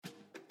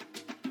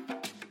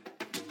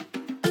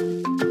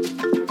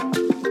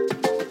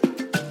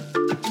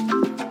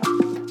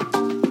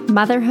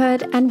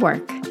motherhood, and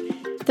work.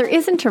 There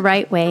isn't a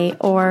right way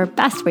or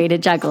best way to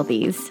juggle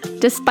these,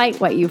 despite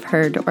what you've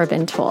heard or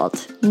been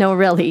told. No,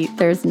 really,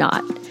 there's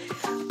not.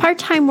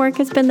 Part-time work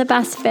has been the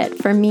best fit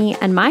for me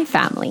and my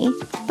family,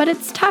 but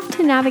it's tough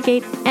to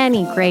navigate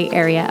any gray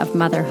area of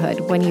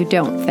motherhood when you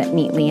don't fit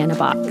neatly in a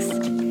box.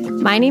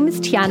 My name is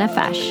Tiana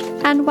Fesh,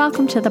 and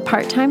welcome to the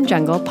Part-Time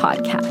Jungle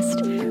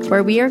podcast,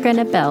 where we are going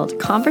to build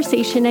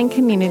conversation and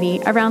community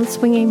around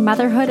swinging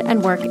motherhood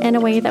and work in a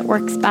way that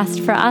works best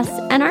for us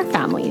and our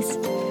families.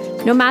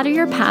 No matter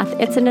your path,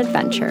 it's an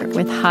adventure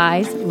with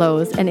highs,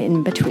 lows, and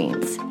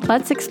in-betweens.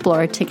 Let's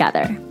explore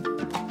together.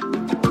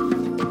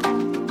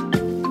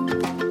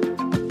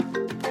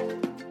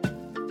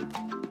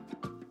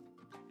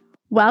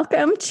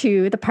 Welcome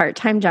to the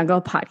Part-Time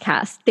Jungle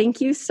podcast. Thank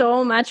you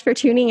so much for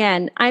tuning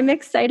in. I'm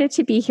excited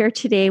to be here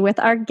today with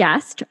our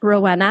guest,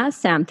 Rowena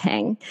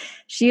Sampang.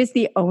 She is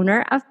the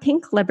owner of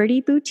Pink Liberty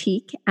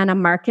Boutique and a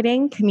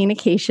marketing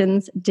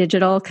communications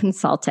digital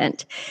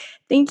consultant.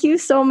 Thank you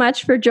so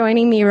much for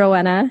joining me,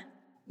 Rowena.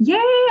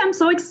 Yay, I'm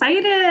so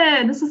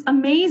excited. This is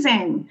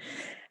amazing.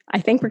 I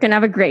think we're going to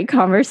have a great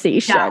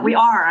conversation. Yeah, we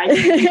are.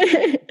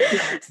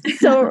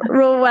 So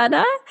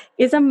Rowena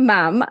is a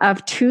mom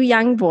of 2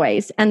 young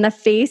boys and the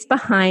face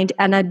behind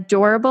an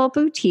adorable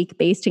boutique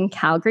based in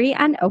Calgary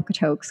and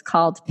Okotoks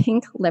called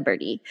Pink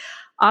Liberty,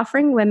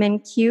 offering women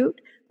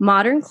cute,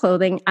 modern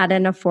clothing at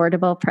an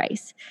affordable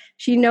price.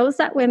 She knows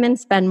that women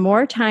spend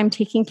more time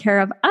taking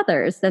care of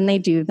others than they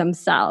do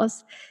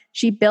themselves.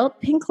 She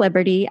built Pink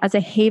Liberty as a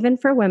haven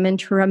for women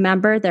to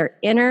remember their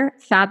inner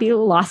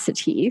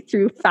fabulosity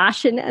through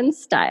fashion and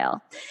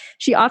style.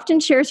 She often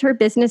shares her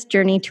business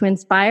journey to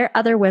inspire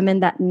other women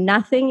that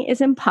nothing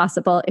is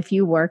impossible if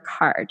you work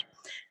hard.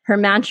 Her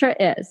mantra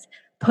is,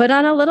 put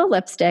on a little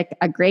lipstick,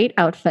 a great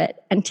outfit,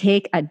 and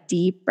take a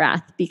deep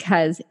breath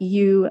because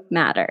you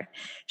matter.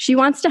 She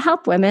wants to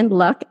help women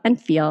look and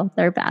feel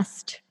their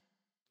best.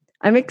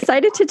 I'm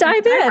excited to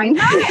dive in.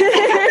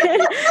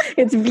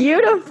 It's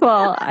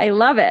beautiful. I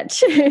love it.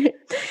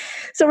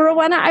 So,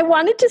 Rowena, I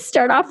wanted to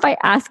start off by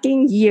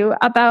asking you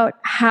about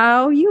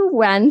how you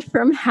went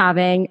from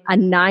having a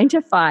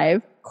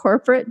 9-to-5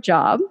 corporate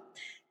job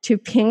to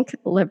Pink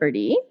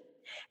Liberty,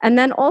 and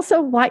then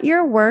also what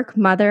your work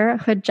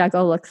motherhood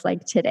juggle looks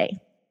like today.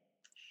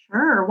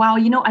 Sure. Wow.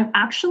 I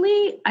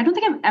don't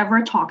think I've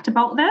ever talked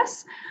about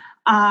this,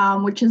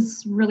 which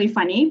is really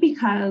funny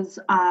because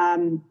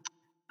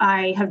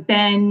I have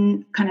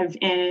been kind of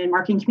in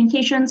marketing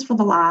communications for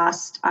the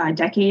last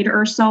decade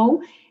or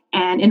so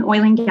and in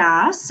oil and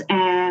gas.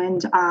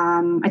 And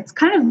it's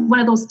kind of one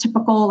of those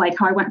typical, like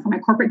how I went from my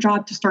corporate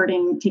job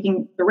to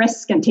taking the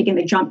risk and taking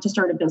the jump to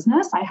start a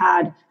business. I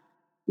had,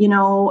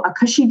 a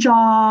cushy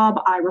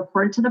job. I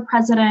reported to the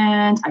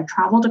president. I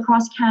traveled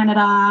across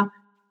Canada,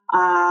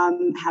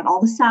 had all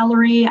the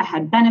salary. I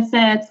had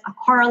benefits, a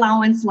car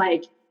allowance.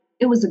 Like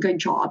it was a good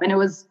job. And it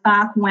was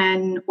back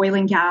when oil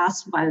and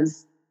gas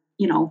was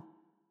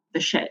the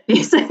shit,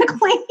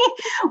 basically,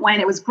 when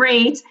it was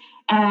great.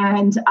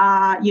 And, and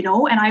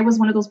I was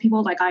one of those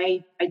people, like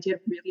I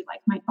did really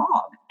like my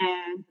job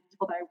and the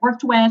people that I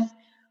worked with.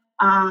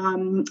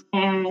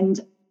 And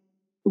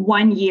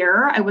one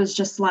year I was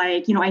just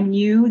like, I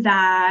knew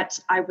that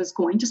I was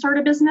going to start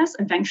a business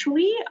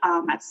eventually,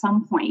 at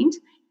some point.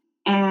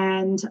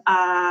 And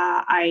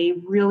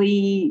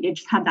it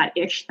just had that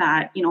itch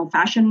that,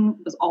 fashion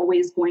was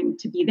always going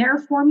to be there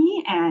for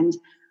me. And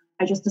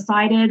I just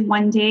decided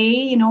one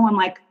day,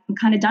 I'm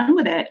kind of done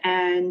with it.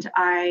 And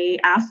I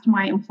asked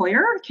my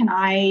employer, can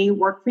I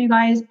work for you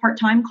guys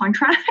part-time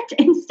contract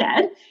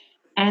instead?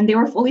 And they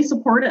were fully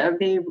supportive.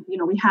 We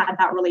had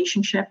that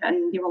relationship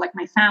and they were like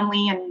my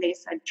family and they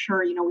said,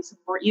 sure, we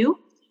support you.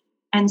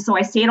 And so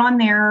I stayed on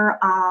their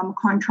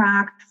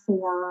contract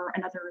for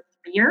another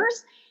 3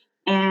 years.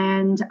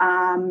 And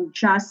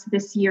just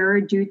this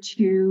year, due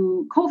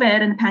to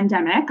COVID and the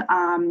pandemic,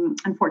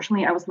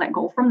 unfortunately, I was let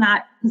go from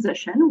that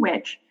position,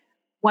 which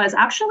was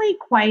actually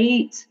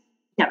quite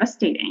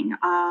devastating.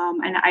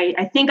 And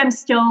I think I'm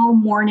still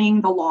mourning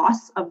the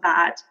loss of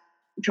that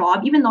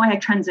job, even though I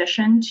had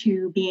transitioned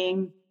to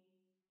being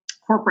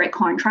corporate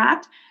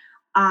contract.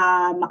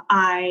 I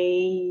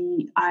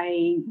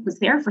was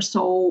there for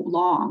so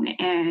long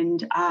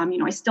and,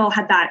 I still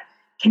had that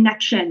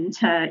connection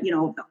to,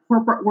 the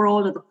corporate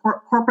world or the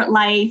corporate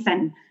life.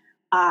 And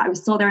I was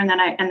still there. And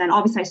then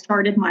obviously I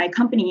started my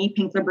company,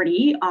 Pink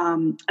Liberty,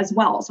 as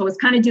well. So I was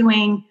kind of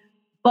doing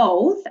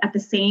both at the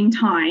same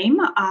time,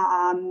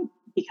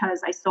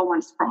 because I still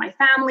wanted to support my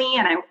family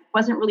and I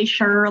wasn't really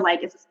sure,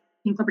 like, is this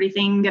Pink Liberty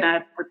thing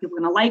are people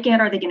going to like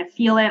it? Are they going to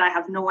feel it? I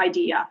have no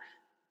idea.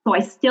 So I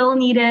still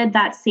needed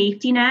that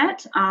safety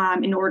net,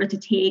 in order to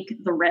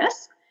take the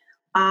risk.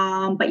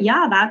 But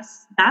yeah,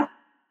 that's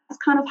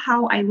kind of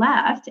how I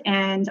left.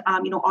 And,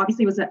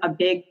 obviously it was a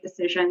big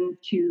decision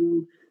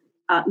to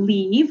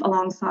leave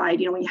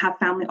alongside, when you have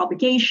family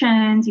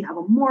obligations, you have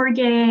a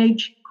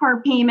mortgage,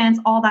 car payments,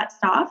 all that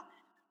stuff.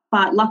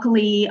 But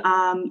luckily,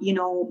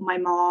 my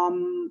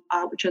mom,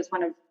 which is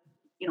one of,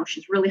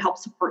 she's really helped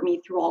support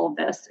me through all of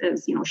this,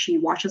 is, she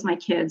watches my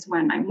kids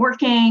when I'm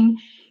working.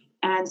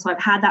 And so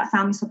I've had that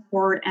family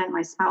support, and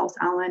my spouse,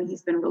 Alan,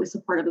 he's been really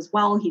supportive as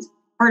well. He's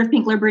part of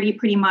Pink Liberty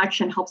pretty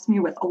much and helps me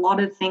with a lot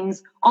of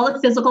things, all the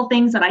physical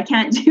things that I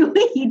can't do,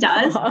 he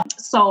does.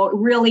 So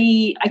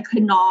really, I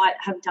could not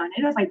have done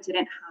it if I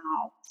didn't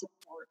have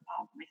support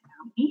of my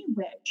family,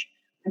 which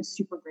I'm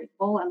super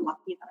grateful and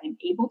lucky that I'm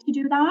able to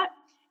do that.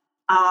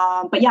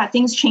 But yeah,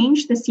 things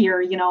changed this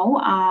year,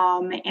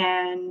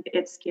 and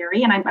it's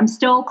scary. And I'm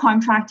still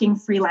contracting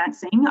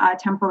freelancing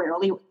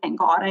temporarily. Thank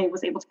God I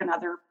was able to get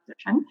another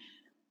position.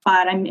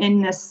 But I'm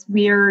in this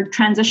weird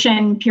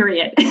transition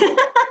period.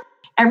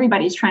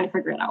 Everybody's trying to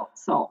figure it out.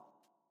 So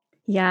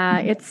yeah,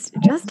 it's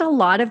just a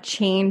lot of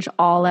change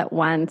all at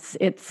once.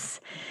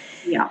 It's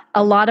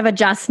a lot of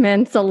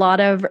adjustments, a lot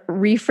of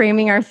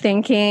reframing our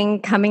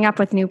thinking, coming up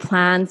with new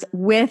plans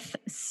with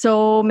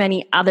so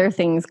many other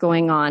things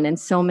going on and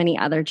so many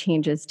other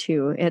changes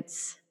too.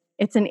 It's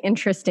an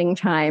interesting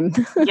time.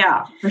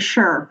 Yeah, for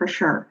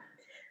sure.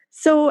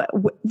 So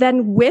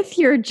then with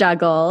your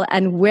juggle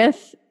and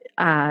with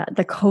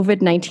the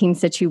COVID-19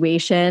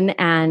 situation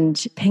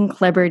and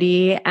Pink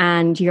Liberty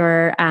and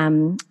your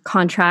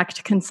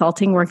contract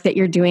consulting work that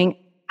you're doing,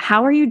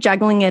 how are you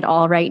juggling it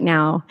all right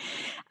now?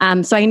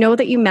 So I know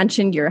that you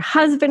mentioned your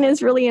husband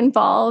is really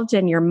involved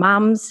and your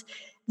mom's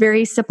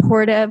very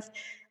supportive,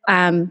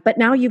 but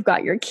now you've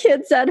got your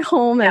kids at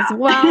home as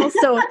well.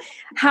 So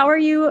how are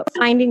you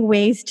finding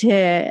ways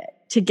to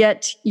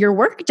get your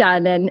work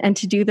done and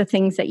to do the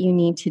things that you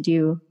need to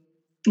do?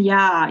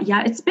 Yeah,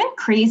 it's been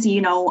crazy,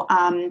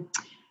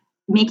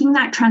 making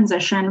that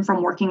transition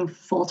from working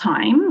full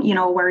time,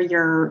 where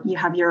you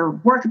have your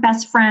work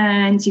best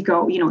friends, you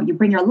go, you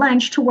bring your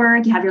lunch to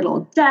work, you have your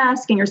little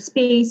desk and your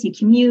space, you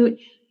commute,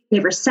 you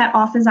have your set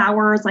office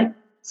hours, like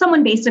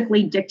someone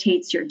basically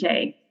dictates your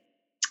day.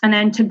 And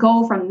then to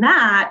go from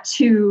that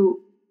to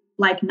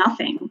like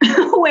nothing,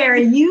 where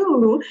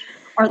you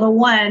are the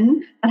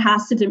one that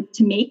has to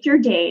make your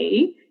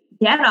day,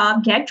 get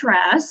up, get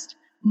dressed,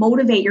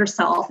 motivate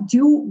yourself,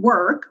 do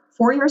work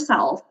for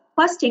yourself,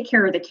 plus take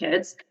care of the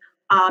kids.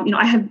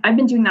 I've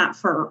been doing that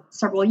for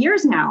several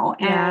years now.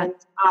 And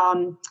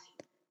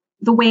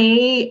the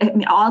way,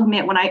 I'll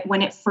admit, when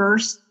I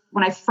first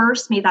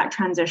made that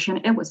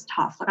transition, it was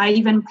tough. Like I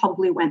even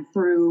probably went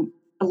through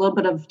a little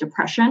bit of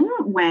depression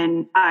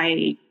when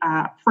I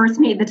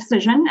first made the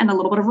decision, and a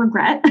little bit of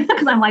regret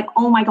because I'm like,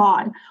 oh my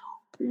God,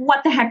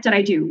 what the heck did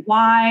I do?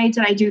 Why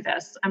did I do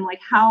this? I'm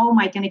like, how am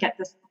I going to get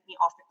this company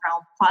off the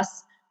ground?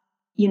 Plus,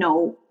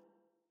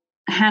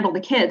 handle the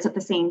kids at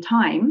the same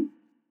time.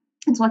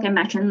 And so like I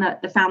mentioned,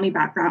 the family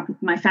background,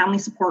 my family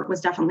support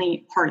was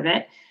definitely part of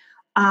it.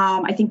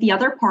 I think the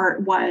other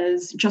part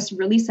was just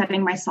really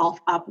setting myself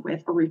up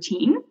with a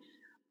routine,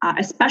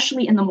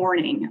 especially in the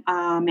morning.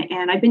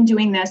 And I've been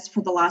doing this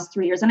for the last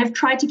 3 years, and I've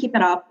tried to keep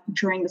it up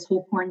during this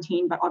whole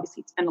quarantine, but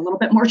obviously it's been a little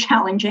bit more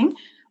challenging.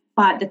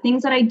 But the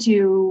things that I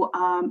do,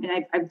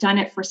 and I've done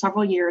it for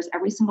several years,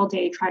 every single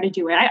day, try to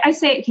do it. I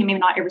say, okay, maybe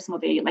not every single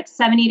day, like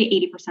 70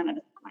 to 80% of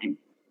the time.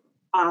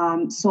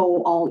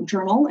 So I'll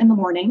journal in the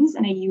mornings,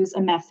 and I use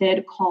a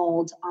method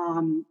called,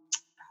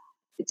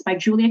 it's by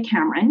Julia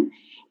Cameron.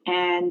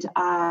 And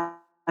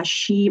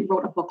she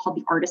wrote a book called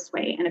The Artist's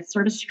Way, and it's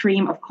sort of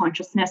stream of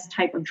consciousness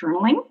type of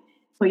journaling.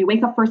 So you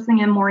wake up first thing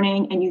in the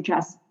morning and you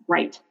just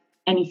write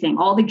anything,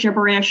 all the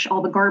gibberish,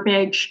 all the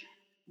garbage,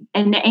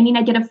 and any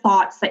negative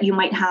thoughts that you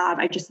might have.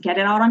 I just get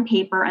it out on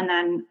paper, and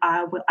then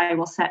I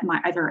will set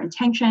my either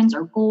intentions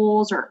or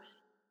goals, or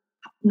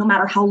no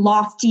matter how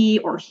lofty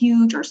or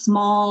huge or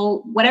small,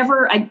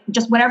 whatever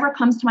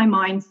comes to my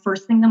mind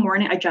first thing in the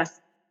morning, I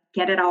just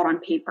get it out on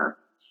paper.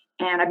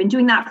 And I've been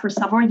doing that for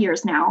several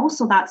years now.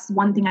 So that's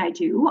one thing I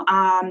do.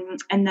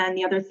 And then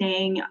the other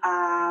thing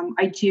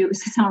I do,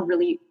 this can sound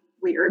really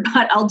weird,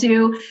 but I'll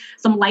do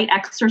some light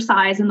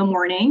exercise in the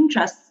morning,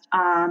 just,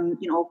 a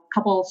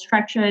couple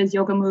stretches,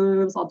 yoga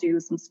moves. I'll do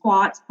some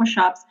squats,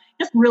 push-ups,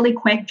 just really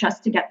quick,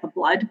 just to get the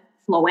blood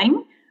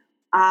flowing.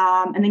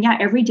 And then,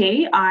 every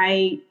day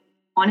I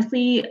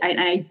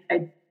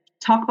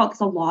talk about this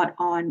a lot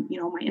on,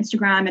 my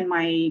Instagram and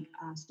my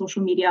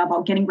social media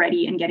about getting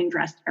ready and getting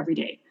dressed every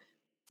day.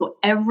 So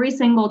every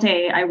single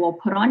day I will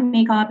put on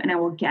makeup and I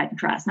will get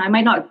dressed. Now I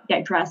might not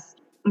get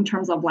dressed in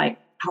terms of like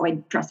how I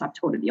dress up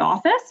to go to the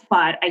office,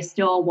 but I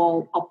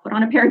still I'll put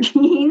on a pair of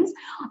jeans,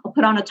 I'll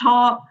put on a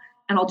top,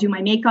 and I'll do my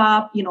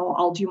makeup,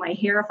 I'll do my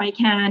hair if I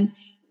can.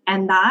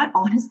 And that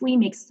honestly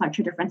makes such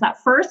a difference.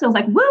 At first, I was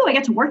like, woo, I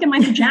get to work in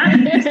my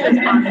pajamas. This is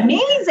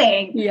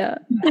amazing. Yeah.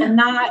 And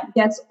that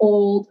gets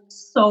old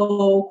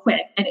so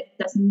quick, and it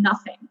does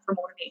nothing for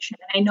motivation.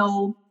 And I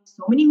know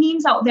so many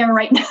memes out there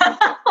right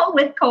now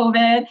with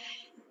COVID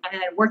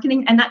and working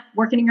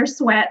in your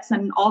sweats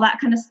and all that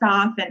kind of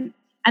stuff. And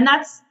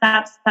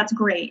that's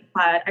great.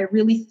 But I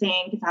really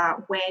think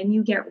that when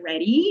you get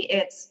ready,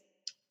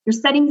 you're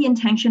setting the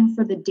intention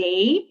for the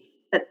day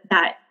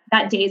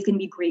that day is going to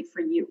be great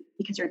for you,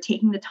 because you're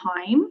taking the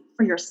time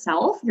for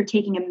yourself. You're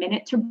taking a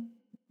minute to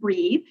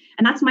breathe.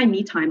 And that's my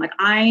me time. Like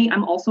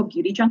I'm also a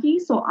beauty junkie.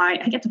 So I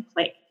get to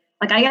play.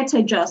 Like I get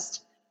to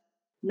just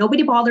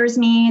Nobody bothers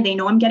me. They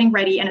know I'm getting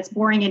ready, and it's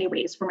boring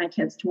anyways for my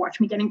kids to watch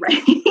me getting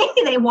ready.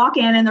 They walk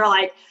in and they're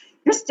like,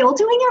 "You're still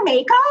doing your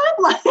makeup?"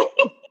 Like,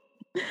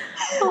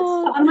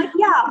 so I'm like,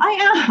 "Yeah,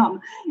 I am."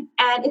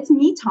 And it's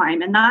me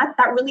time. And that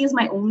really is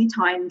my only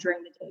time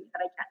during the day that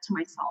I get to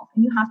myself.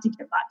 And you have to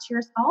give that to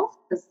yourself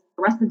because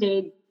the rest of the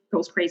day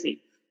goes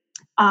crazy.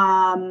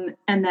 And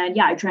then,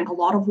 I drank a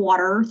lot of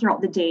water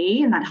throughout the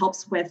day, and that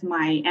helps with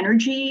my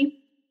energy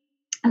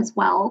as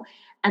well.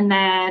 And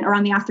then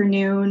around the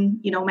afternoon,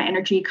 my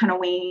energy kind of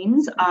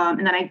wanes. And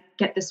then I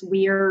get this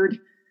weird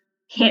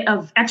hit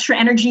of extra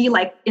energy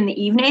like in the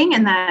evening.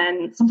 And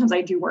then sometimes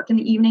I do work in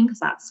the evening because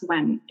that's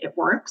when it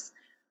works.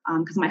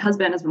 Because my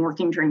husband has been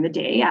working during the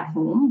day at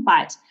home.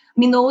 But I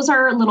mean, those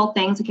are little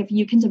things. Like if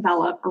you can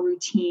develop a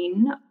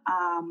routine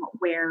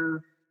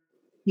where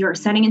you're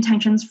setting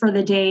intentions for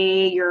the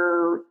day,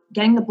 you're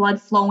getting the blood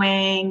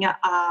flowing,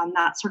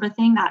 that sort of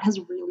thing, that has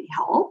really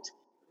helped.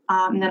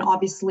 And then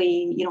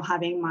obviously,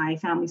 having my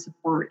family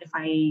support if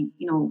I,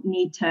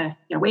 need to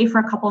get away for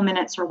a couple of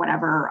minutes or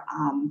whatever,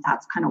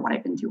 that's kind of what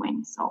I've been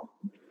doing. So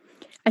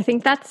I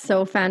think that's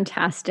so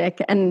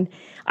fantastic. And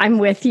I'm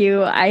with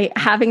you.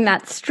 Having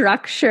that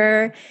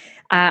structure,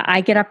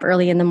 I get up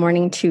early in the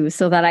morning too,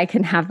 so that I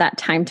can have that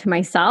time to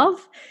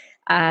myself.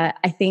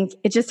 I think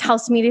it just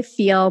helps me to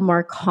feel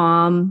more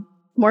calm,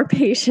 more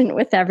patient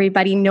with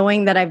everybody,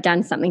 knowing that I've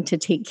done something to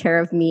take care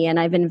of me and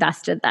I've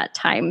invested that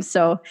time.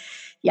 So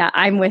yeah,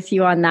 I'm with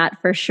you on that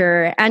for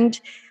sure. And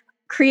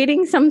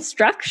creating some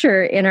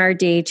structure in our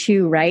day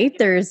too, right?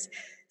 There's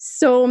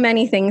so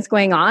many things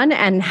going on,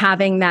 and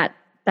having that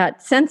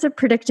sense of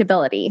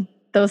predictability,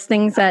 those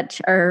things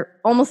that are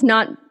almost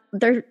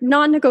they're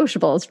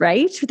non-negotiables,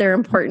 right? They're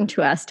important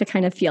to us to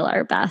kind of feel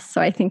our best. So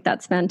I think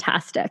that's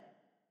fantastic.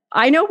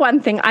 I know one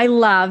thing I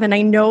love, and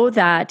I know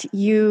that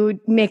you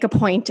make a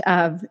point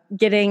of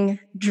getting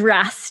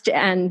dressed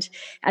and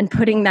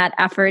putting that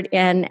effort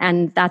in,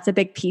 and that's a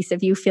big piece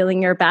of you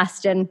feeling your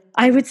best. And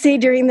I would say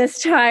during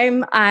this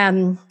time,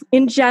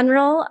 in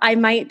general, I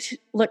might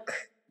look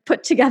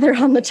put together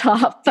on the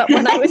top, but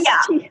when I was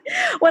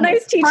when I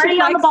was teaching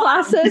my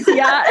classes,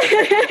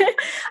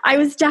 I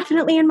was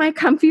definitely in my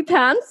comfy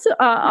pants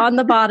on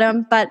the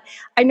bottom. But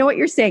I know what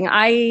you're saying.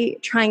 I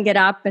try and get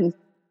up and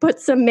put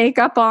some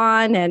makeup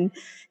on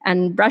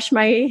and brush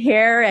my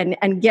hair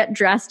and get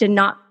dressed and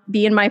not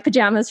be in my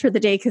pajamas for the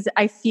day, because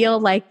I feel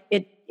like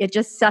it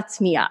just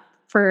sets me up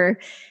for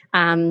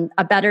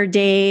a better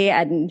day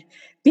and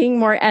being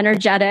more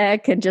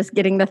energetic and just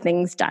getting the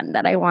things done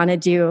that I want to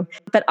do.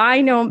 But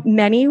I know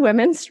many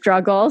women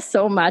struggle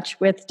so much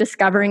with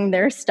discovering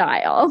their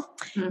style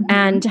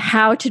and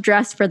how to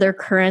dress for their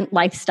current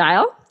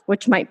lifestyle,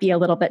 which might be a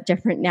little bit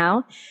different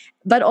now,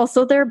 but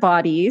also their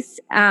bodies.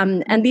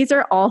 And these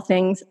are all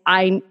things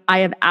I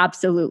have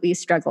absolutely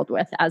struggled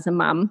with as a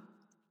mom,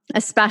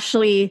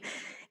 especially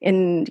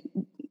in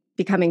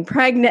becoming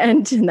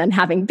pregnant and then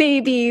having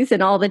babies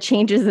and all the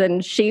changes in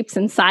shapes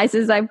and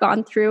sizes I've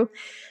gone through.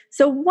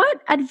 So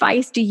what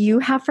advice do you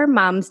have for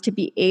moms to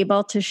be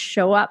able to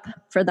show up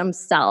for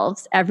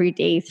themselves every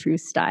day through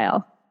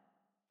style?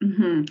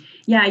 Mm-hmm.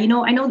 Yeah, I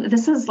know that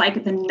this is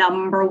like the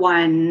number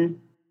one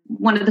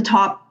of the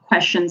top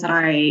questions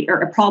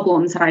or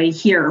problems that I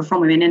hear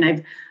from women. And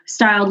I've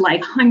styled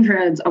like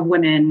hundreds of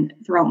women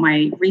throughout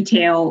my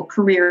retail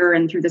career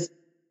and through this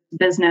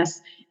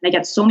business. And I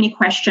get so many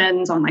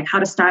questions on like how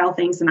to style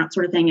things and that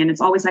sort of thing. And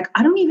it's always like,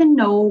 I don't even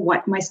know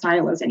what my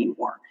style is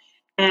anymore.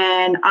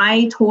 And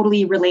I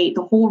totally relate.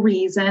 The whole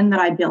reason that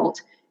I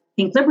built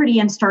Pink Liberty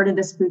and started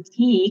this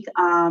boutique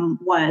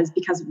was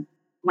because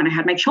when I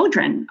had my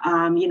children,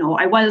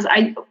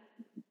 I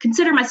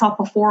consider myself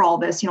before all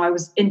this, I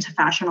was into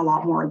fashion a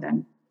lot more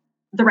than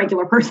the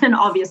regular person,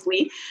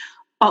 obviously.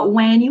 But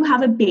when you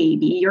have a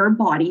baby, your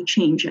body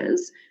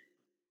changes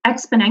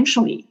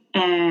exponentially.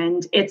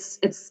 And it's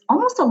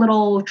almost a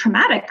little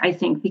traumatic, I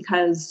think,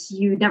 because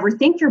you never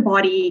think your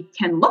body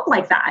can look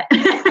like that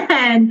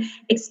and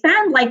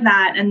expand like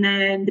that. And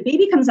then the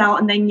baby comes out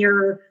and then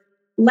you're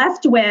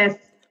left with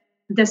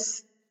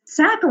this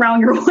sack around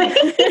your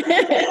waist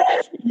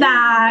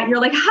that you're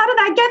like, how did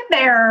I get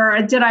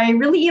there? Did I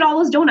really eat all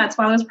those donuts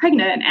while I was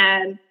pregnant?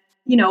 And,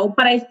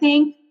 but I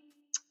think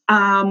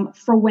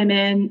for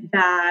women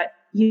that,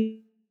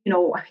 we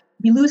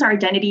lose our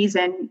identities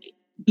and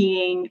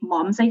being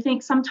moms, I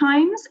think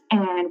sometimes,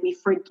 and we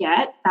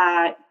forget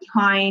that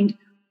behind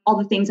all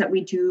the things that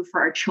we do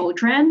for our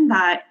children,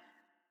 that,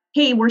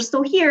 hey, we're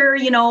still here,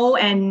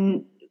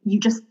 and you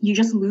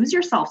just lose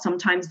yourself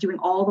sometimes doing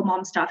all the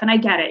mom stuff. And I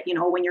get it,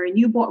 when you're a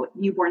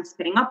newborn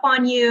spitting up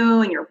on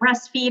you and you're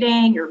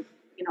breastfeeding, your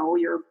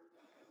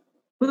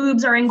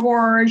boobs are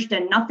engorged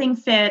and nothing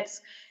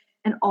fits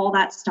and all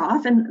that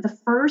stuff. And the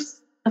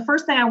first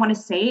thing I want to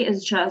say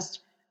is just,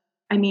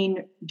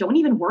 don't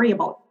even worry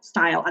about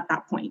style at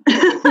that point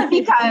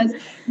because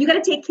you got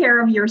to take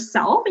care of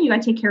yourself and you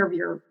got to take care of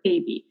your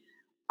baby.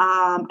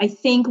 I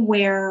think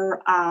where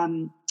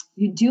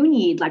you do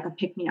need like a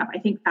pick-me-up, I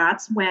think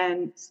that's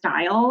when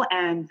style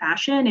and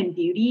fashion and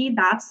beauty,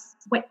 that's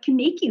what can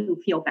make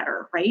you feel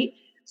better, right?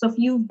 So if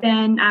you've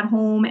been at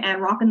home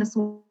and rocking the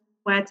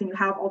sweats and you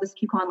have all this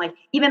puke on, like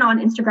even on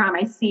Instagram,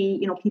 I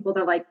see, people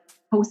that are like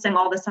posting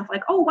all this stuff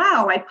like, oh,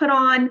 wow, I put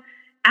on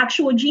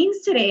actual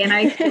jeans today and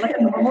I feel like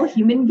a normal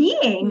human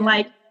being. Yeah.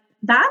 Like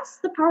that's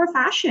the power of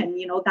fashion.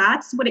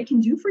 That's what it can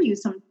do for you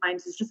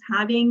sometimes, is just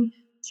having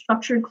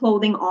structured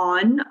clothing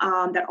on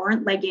that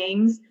aren't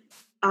leggings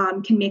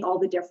can make all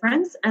the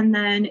difference. And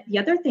then the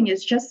other thing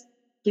is just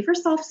give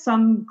yourself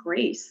some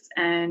grace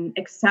and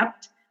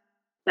accept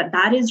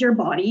that is your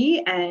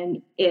body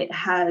and it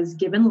has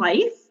given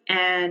life,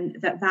 and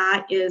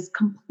that is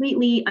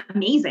completely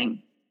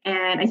amazing.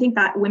 And I think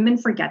that women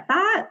forget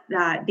that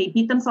they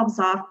beat themselves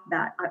up,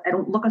 that I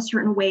don't look a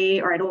certain way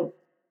or I don't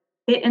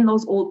fit in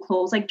those old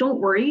clothes. Like,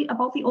 don't worry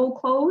about the old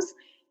clothes,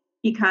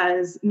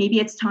 because maybe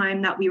it's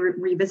time that we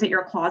revisit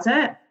your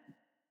closet,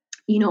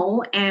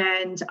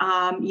 and,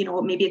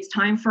 maybe it's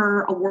time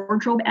for a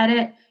wardrobe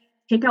edit.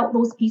 Take out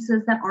those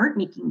pieces that aren't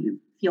making you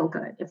feel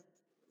good. If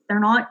they're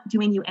not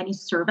doing you any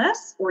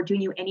service or doing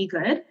you any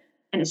good,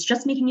 and it's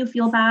just making you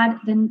feel bad,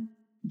 then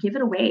give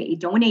it away,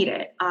 donate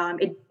it.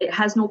 It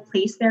has no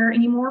place there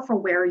anymore for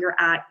where you're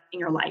at in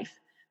your life.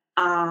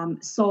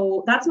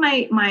 So that's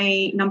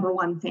my number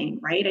one thing,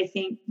 right? I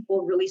think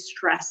people really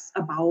stress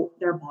about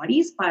their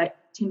bodies, but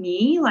to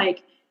me,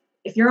 like,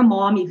 if you're a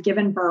mom, you've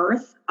given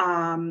birth,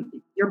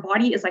 your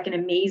body is like an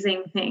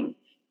amazing thing.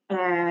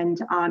 And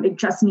it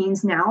just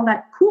means now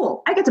that,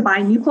 cool, I get to buy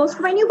new clothes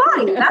for my new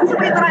body. That's the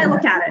way that I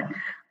look at it.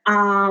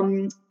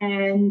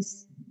 And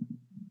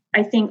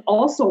I think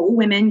also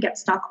women get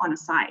stuck on a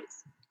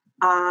size.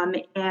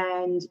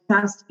 And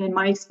just in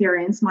my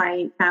experience,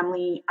 my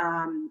family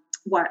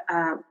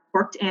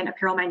worked in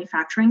apparel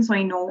manufacturing. So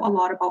I know a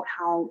lot about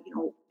how,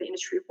 the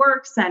industry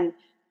works and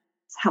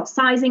how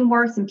sizing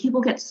works. And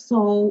people get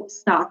so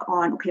stuck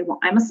on, okay, well,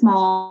 I'm a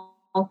small,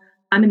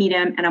 I'm a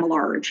medium, and I'm a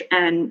large.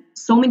 And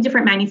so many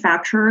different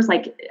manufacturers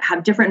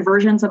have different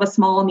versions of a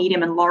small,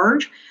 medium, and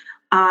large.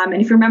 And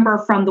if you remember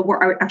from the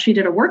work, I actually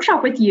did a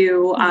workshop with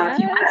you a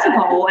few months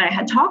ago, and I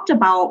had talked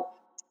about,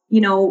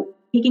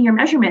 taking your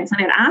measurements. And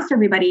I had asked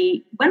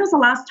everybody, when was the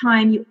last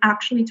time you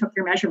actually took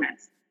your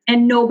measurements?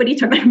 And nobody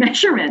took their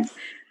measurements.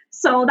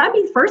 So that'd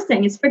be the first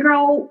thing, is figure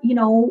out,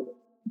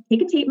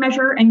 take a tape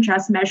measure and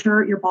just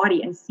measure your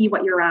body and see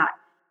what you're at.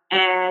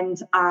 And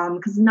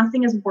because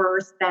nothing is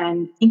worse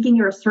than thinking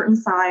you're a certain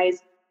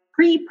size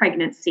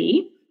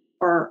pre-pregnancy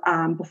or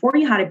before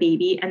you had a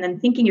baby, and then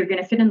thinking you're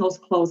going to fit in those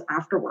clothes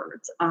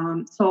afterwards.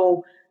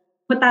 So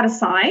put that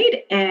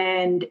aside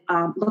and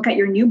look at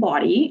your new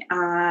body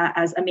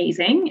as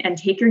amazing, and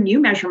take your new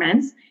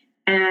measurements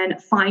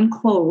and find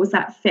clothes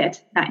that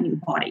fit that new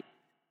body.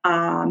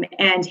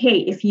 And hey,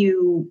 if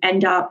you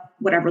end up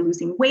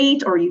losing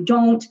weight or you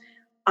don't,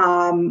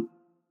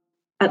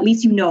 at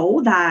least you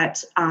know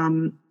that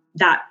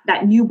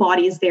that new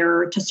body is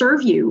there to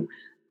serve you,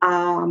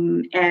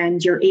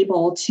 and you're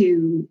able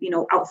to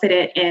outfit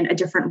it in a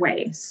different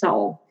way.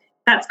 So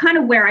that's kind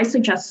of where I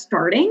suggest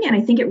starting, and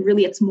I think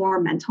it's more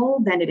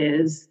mental than it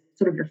is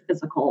sort of your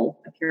physical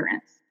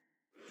appearance.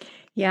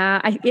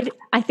 Yeah,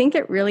 I think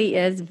it really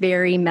is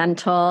very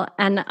mental.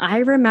 And I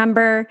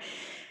remember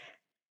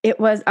it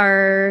was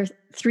our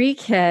 3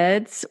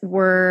 kids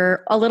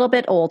were a little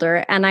bit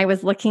older, and I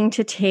was looking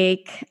to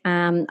take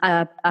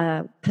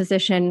a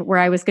position where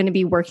I was going to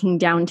be working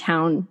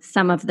downtown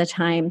some of the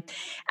time.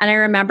 And I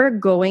remember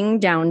going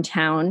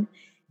downtown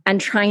and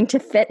trying to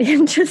fit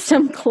into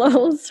some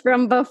clothes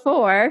from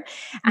before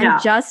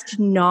and just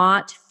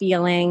not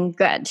feeling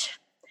good.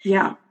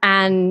 Yeah.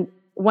 And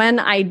when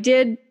I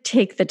did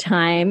take the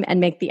time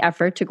and make the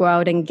effort to go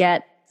out and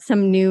get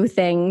some new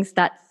things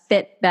that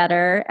fit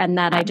better and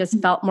that I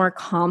just felt more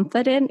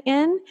confident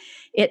in,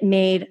 it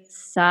made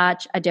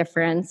such a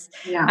difference.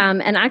 Yeah.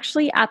 And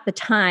actually at the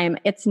time,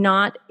 it's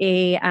not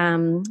a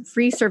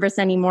free service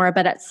anymore,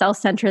 but at South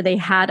Centre, they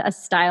had a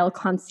style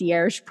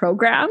concierge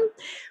program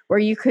where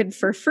you could,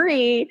 for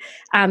free,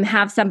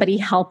 have somebody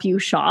help you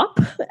shop.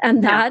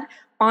 And that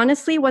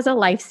honestly was a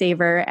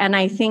lifesaver. And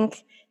I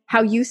think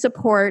how you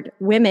support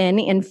women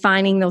in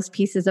finding those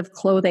pieces of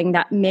clothing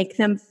that make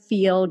them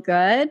feel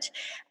good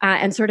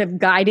and sort of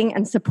guiding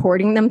and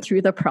supporting them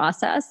through the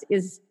process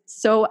is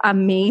so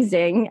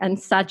amazing and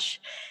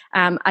such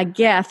a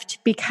gift,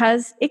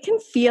 because it can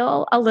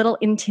feel a little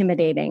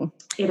intimidating.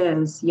 It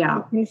is, yeah.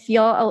 It can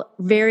feel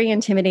very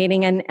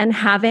intimidating, and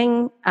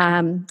having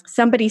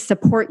somebody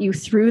support you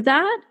through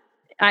that,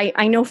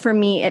 I know for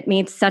me, it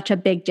made such a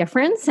big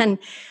difference. And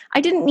I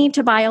didn't need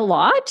to buy a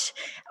lot,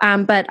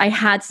 but I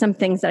had some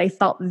things that I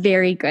felt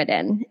very good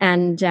in.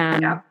 And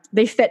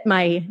they fit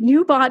my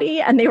new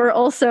body, and they were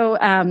also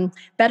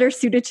better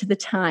suited to the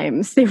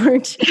times. They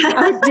weren't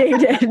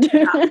outdated.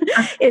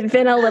 It'd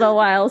been a little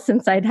while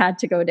since I'd had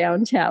to go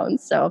downtown.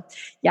 So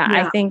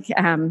I think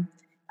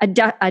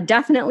a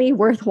definitely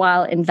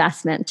worthwhile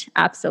investment.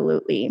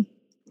 Absolutely.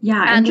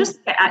 Yeah. And just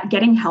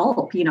getting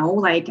help,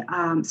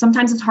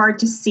 sometimes it's hard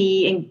to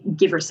see and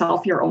give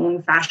yourself your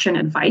own fashion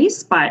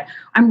advice, but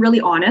I'm really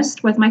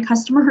honest with my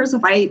customers.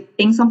 If I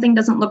think something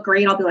doesn't look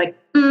great, I'll be like,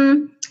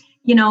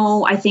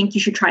 I think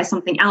you should try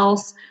something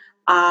else.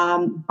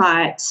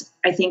 But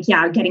I think,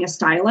 yeah, getting a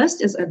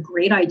stylist is a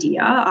great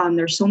idea.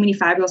 There's so many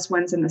fabulous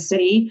ones in the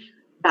city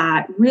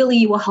that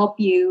really will help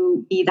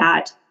you be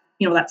that,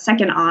 that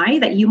second eye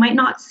that you might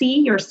not see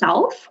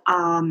yourself.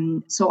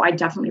 So I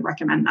definitely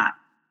recommend that.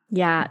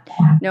 Yeah,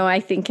 no, I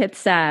think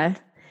it's a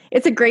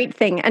great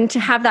thing. And to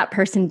have that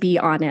person be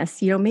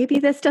honest, maybe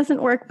this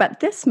doesn't work, but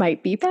this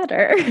might be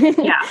better.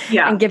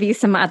 Yeah. And give you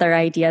some other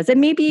ideas and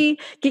maybe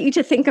get you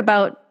to think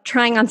about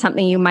trying on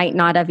something you might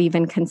not have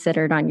even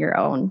considered on your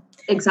own.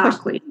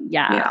 Exactly.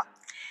 Yeah.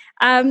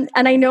 And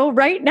I know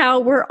right now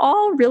we're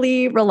all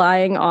really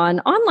relying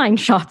on online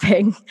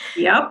shopping.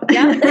 Yep.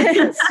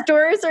 Yeah.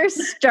 Stores are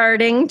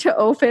starting to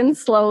open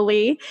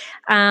slowly,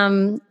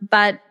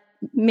 but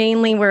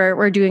mainly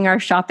we're doing our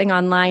shopping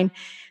online.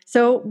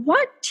 So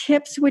what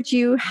tips would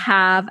you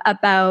have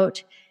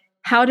about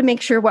how to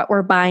make sure what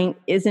we're buying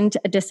isn't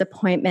a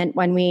disappointment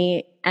when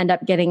we end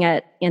up getting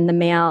it in the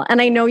mail?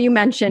 And I know you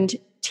mentioned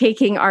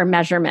taking our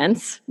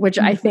measurements, which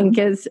I think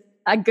is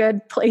a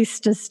good place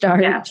to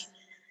start. Yes.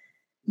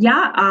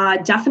 Yeah,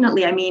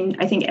 definitely. I mean,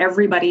 I think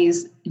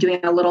everybody's doing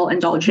a little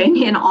indulging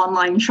in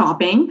online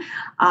shopping,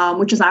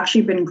 which has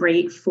actually been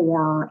great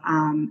for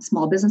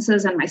small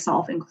businesses and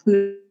myself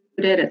included.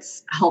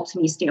 It's helped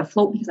me stay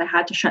afloat because I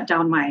had to shut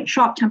down my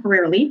shop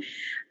temporarily.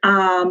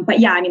 But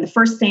yeah, I mean, the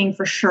first thing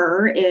for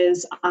sure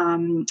is,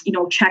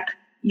 check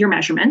your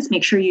measurements.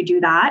 Make sure you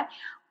do that.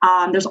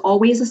 There's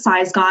always a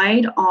size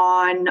guide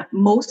on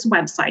most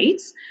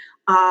websites.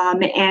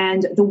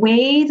 And the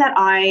way that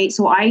I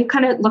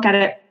kind of look at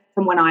it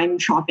from when I'm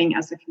shopping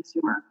as a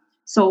consumer.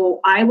 So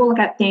I will look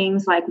at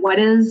things like what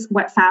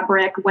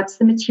fabric, what's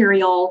the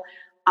material,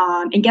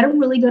 and get a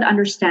really good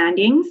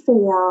understanding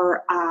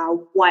for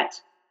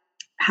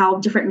how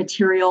different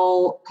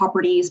material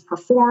properties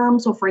perform.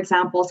 So for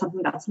example,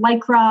 something that's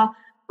lycra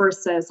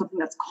versus something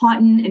that's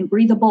cotton and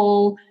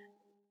breathable,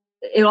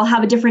 it'll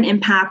have a different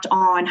impact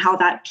on how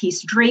that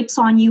piece drapes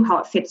on you, how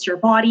it fits your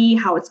body,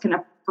 how it's going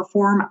to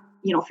perform,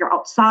 if you're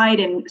outside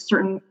in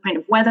certain kind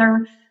of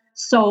weather.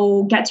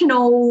 So get to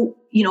know,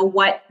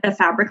 what the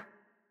fabrics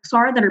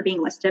are that are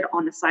being listed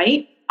on the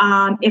site.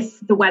 If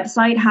the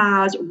website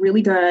has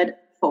really good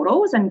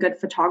photos and good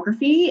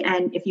photography,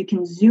 and if you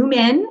can zoom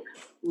in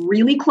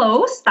really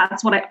close,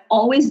 that's what I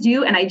always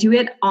do. And I do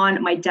it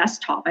on my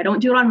desktop. I don't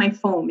do it on my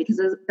phone because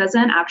it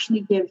doesn't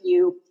actually give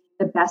you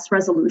the best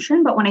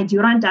resolution. But when I do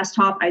it on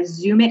desktop, I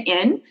zoom it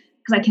in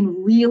because I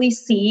can really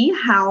see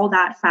how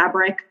that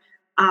fabric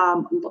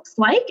looks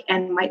like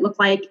and might look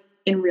like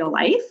in real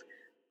life.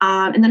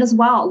 And then as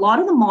well, a lot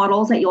of the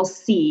models that you'll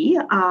see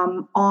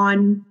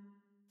on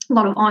a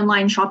lot of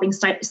online shopping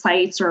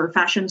sites or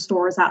fashion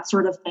stores, that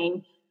sort of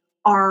thing,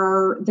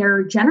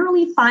 they're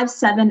generally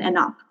 5'7" and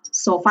up.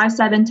 So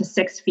 5'7" to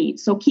 6 feet.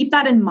 So keep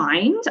that in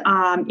mind.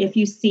 If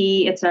you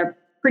see it's a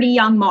pretty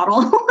young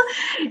model,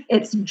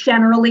 it's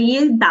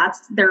generally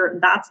that's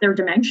their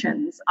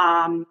dimensions.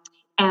 And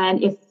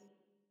if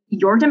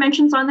your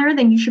dimensions on there,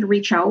 then you should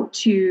reach out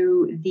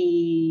to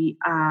the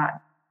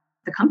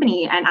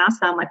company and ask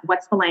them, like,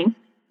 what's the length,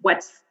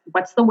 what's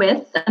the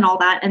width, and all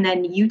that, and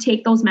then you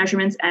take those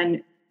measurements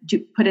and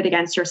put it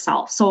against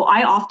yourself. So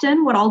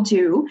what I'll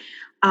do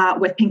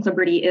with Pink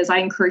Liberty is I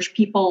encourage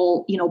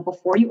people,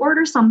 before you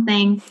order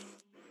something,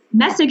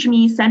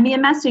 send me a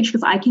message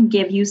because I can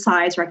give you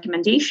size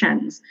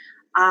recommendations.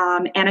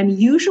 And I'm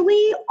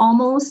usually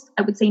almost,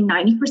 I would say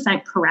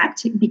 90%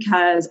 correct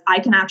because I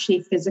can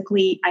actually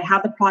I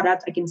have the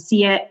product, I can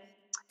see it.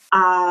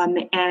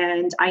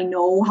 And I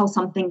know how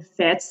something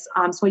fits.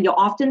 So you'll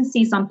often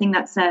see something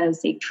that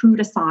says, say, true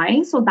to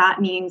size. So that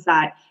means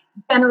that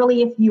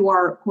generally if you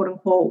are, quote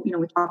unquote,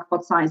 we talk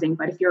about sizing,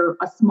 but if you're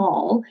a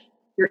small,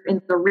 you're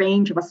in the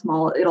range of a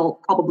small, it'll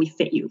probably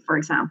fit you, for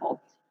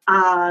example.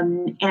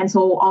 And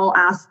so I'll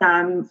ask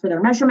them for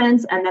their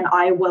measurements and then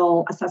I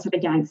will assess it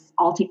against,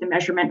 I'll take the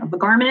measurement of the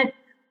garment.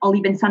 I'll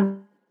even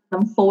send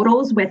them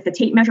photos with the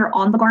tape measure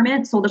on the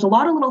garment. So there's a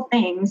lot of little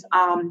things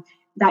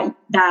that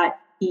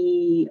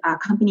the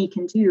company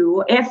can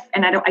do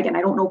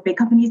I don't know if big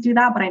companies do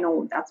that, but I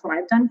know that's what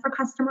I've done for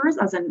customers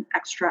as an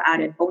extra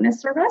added bonus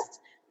service.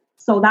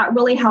 So that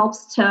really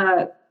helps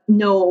to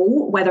know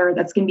whether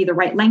that's going to be the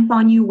right length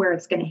on you, where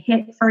it's going to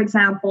hit, for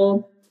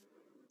example.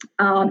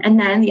 And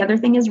then the other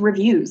thing is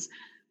reviews.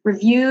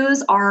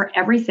 Reviews are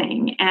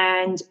everything.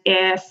 And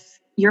if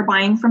you're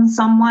buying from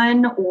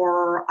someone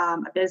or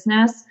a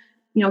business,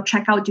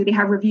 check out, do they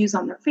have reviews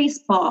on their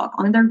Facebook,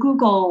 on their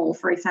Google,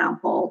 for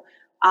example?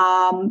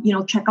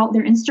 Check out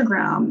their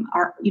Instagram,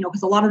 or,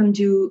 because a lot of them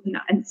do,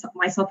 and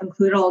myself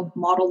included, I'll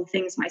model the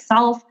things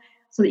myself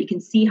so that you can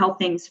see how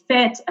things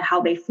fit,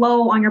 how they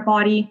flow on your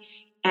body.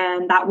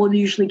 And that will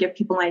usually give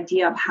people an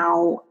idea of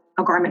how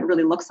a garment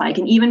really looks like.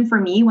 And even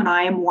for me, when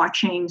I am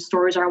watching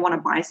stores or I want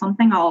to buy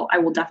something, I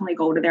will definitely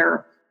go to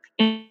their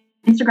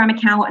Instagram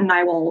account and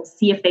I will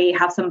see if they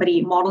have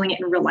somebody modeling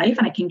it in real life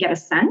and I can get a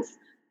sense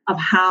of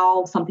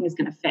how something is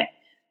going to fit.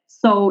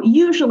 So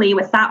usually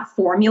with that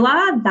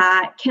formula,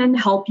 that can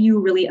help you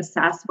really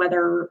assess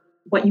whether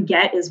what you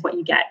get is what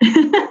you get.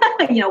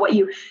 What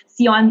you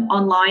see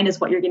online is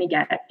what you're going to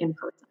get in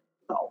person.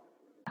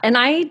 And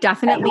I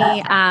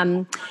definitely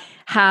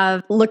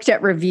have looked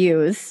at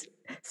reviews.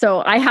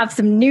 So I have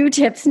some new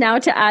tips now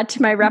to add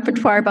to my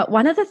repertoire. But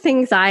one of the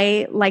things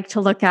I like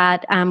to look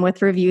at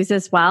with reviews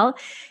as well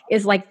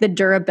is like the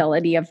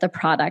durability of the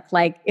product.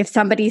 Like if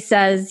somebody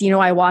says, you know,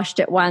 I washed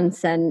it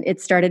once and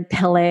it started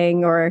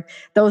pilling or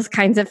those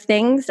kinds of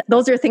things,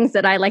 those are things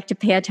that I like to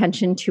pay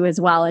attention to as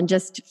well. And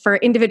just for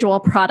individual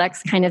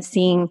products, kind of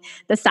seeing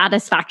the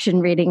satisfaction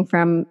rating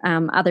from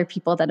other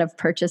people that have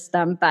purchased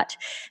them. But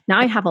now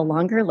I have a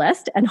longer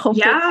list and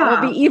hopefully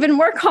I will be even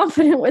more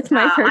confident with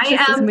my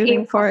purchases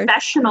moving forward.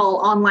 Professional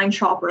online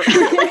shopper.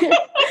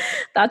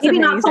 That's maybe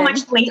amazing. Not so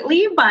much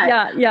lately, but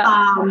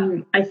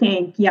I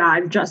think,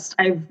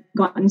 I've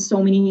gotten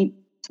so many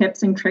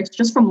tips and tricks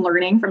just from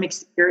learning from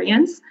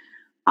experience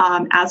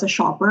as a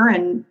shopper.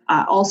 And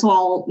also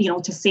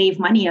I'll, to save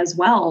money as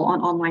well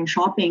on online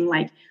shopping.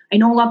 Like I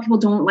know a lot of people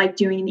don't like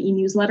doing the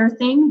e-newsletter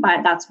thing,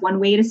 but that's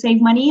one way to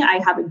save money.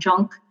 I have a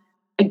junk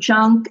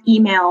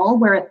email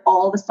where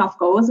all the stuff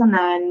goes. And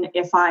then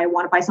if I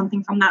want to buy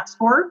something from that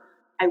store,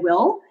 I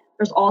will.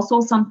 There's also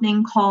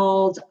something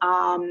called,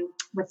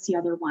 what's the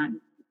other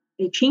one?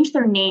 They changed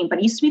their name, but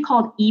it used to be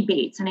called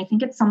Ebates. And I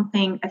think it's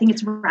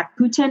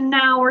Rakuten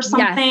now or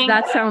something. Yes,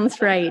 that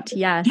sounds right.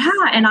 Yes. Yeah.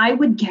 And I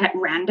would get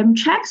random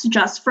checks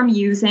just from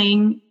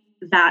using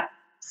that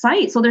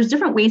site. So there's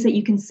different ways that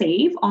you can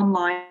save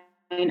online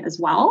as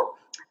well.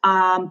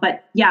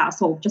 But yeah,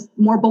 so just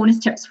more bonus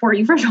tips for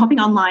you for shopping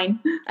online.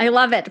 I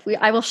love it.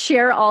 I will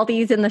share all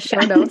these in the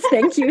show notes.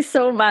 Thank you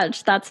so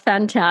much. That's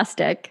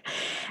fantastic.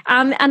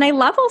 And I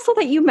love also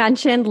that you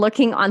mentioned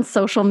looking on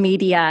social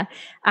media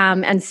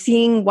and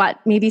seeing what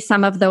maybe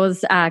some of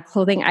those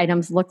clothing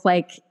items look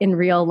like in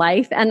real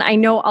life. And I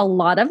know a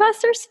lot of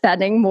us are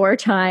spending more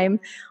time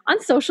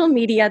on social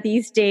media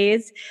these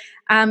days.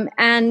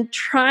 And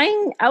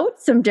trying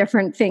out some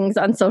different things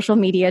on social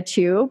media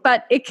too,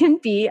 but it can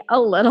be a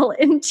little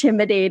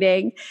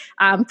intimidating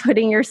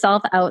putting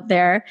yourself out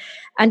there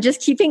and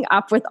just keeping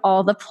up with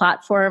all the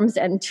platforms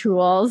and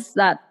tools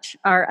that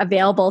are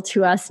available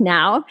to us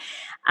now.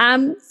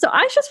 So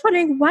I was just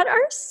wondering, what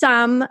are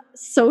some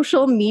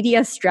social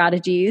media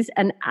strategies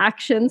and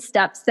action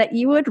steps that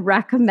you would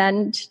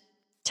recommend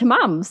to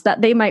moms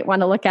that they might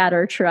want to look at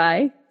or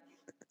try?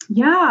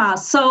 Yeah,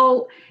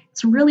 so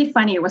it's really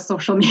funny with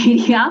social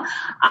media.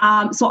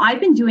 So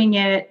I've been doing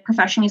it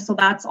professionally. So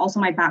that's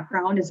also my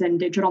background is in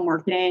digital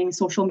marketing,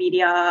 social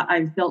media.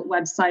 I've built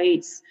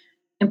websites,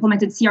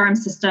 implemented CRM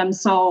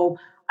systems. So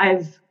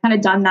I've kind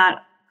of done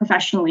that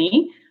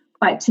professionally.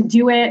 But to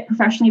do it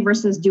professionally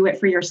versus do it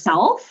for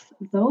yourself,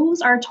 those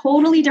are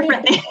totally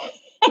different things.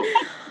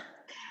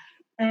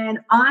 And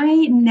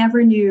I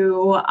never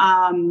knew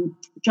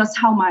just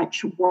how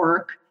much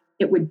work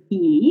it would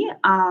be.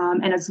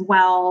 And as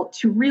well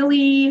to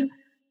really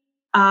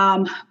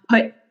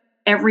put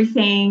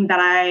everything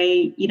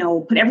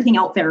put everything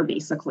out there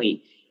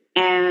basically.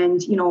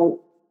 And,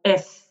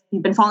 if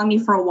you've been following me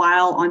for a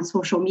while on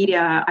social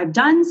media, I've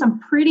done some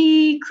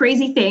pretty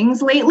crazy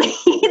things lately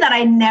that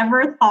I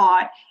never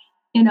thought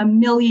in a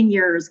million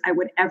years I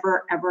would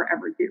ever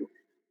do.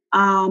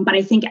 But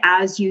I think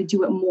as you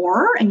do it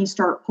more and you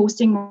start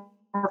posting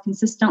more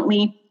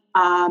consistently,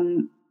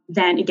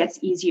 then it gets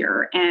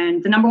easier.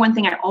 And the number one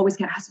thing I always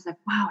get asked is like,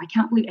 wow, I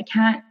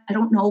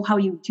don't know how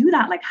you do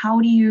that. Like, how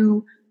do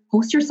you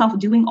post yourself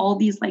doing all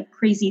these like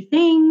crazy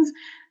things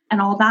and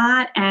all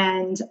that?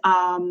 And,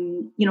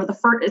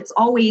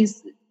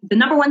 the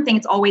number one thing,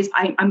 it's always,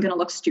 I'm going to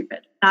look stupid.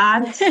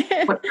 That's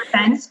what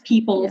prevents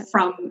people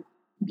from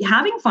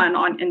having fun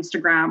on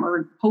Instagram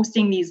or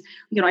posting these,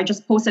 I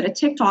just posted a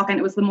TikTok and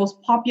it was the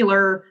most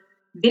popular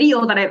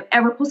video that I've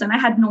ever posted. And I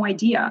had no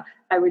idea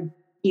I would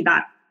be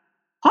that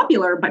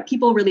popular, but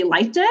people really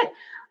liked it.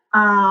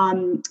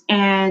 And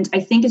I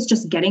think it's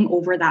just getting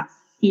over that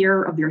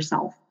fear of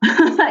yourself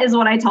is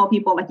what I tell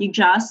people. Like you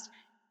just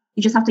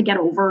have to get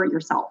over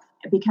yourself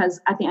because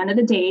at the end of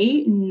the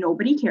day,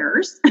 nobody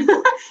cares.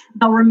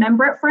 They'll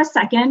remember it for a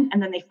second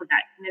and then they forget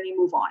and then they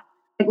move on.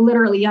 Like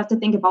literally you have to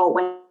think about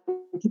when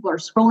people are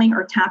scrolling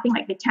or tapping,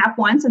 like they tap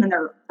once and then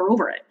they're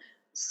over it.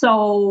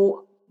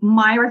 So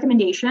my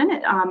recommendation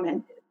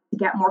and to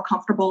get more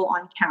comfortable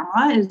on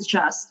camera is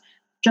just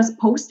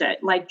post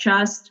it. Like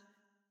just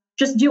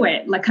do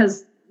it. Like,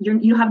 cause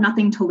you have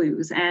nothing to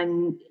lose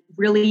and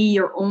really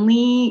you're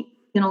only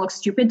going to look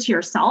stupid to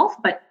yourself,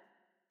 but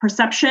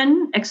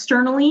perception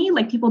externally,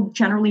 like people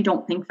generally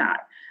don't think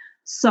that.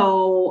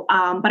 So,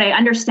 but I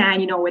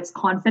understand, it's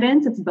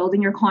confidence, it's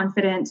building your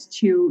confidence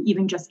to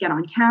even just get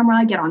on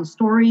camera, get on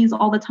stories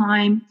all the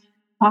time,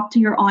 talk to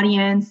your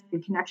audience,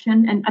 your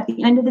connection. And at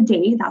the end of the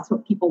day, that's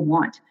what people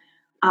want.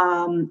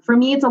 For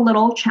me, it's a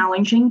little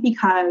challenging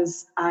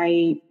because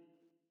I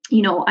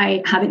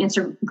have an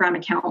Instagram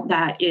account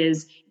that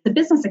is the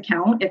business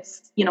account.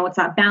 It's, it's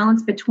that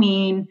balance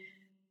between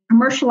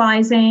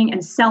commercializing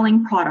and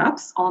selling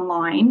products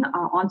online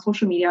on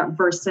social media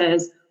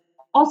versus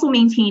also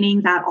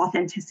maintaining that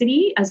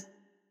authenticity as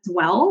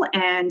well.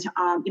 And,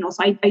 so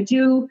I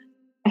do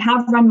I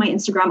have run my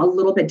Instagram a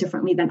little bit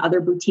differently than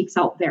other boutiques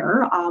out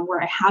there,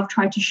 where I have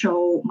tried to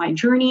show my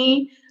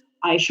journey.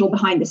 I show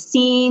behind the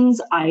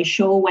scenes. I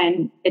show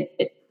when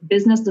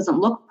business doesn't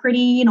look pretty,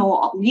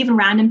 even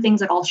random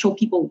things, like I'll show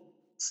people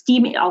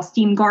I'll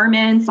steam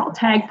garments, I'll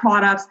tag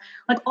products,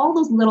 like all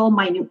those little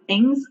minute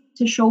things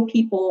to show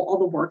people all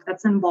the work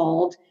that's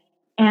involved.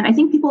 And I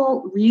think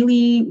people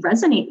really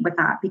resonate with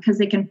that because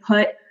they can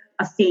put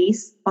a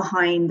face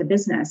behind the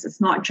business. It's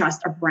not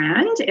just a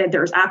brand.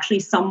 There's actually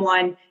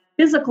someone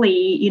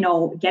physically,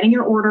 getting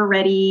your order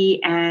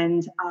ready.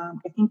 And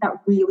I think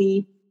that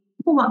really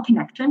people want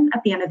connection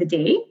at the end of the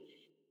day.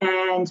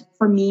 And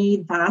for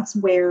me, that's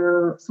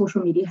where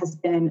social media has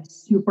been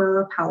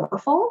super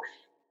powerful.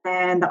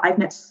 And I've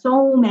met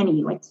so many,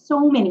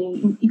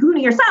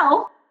 including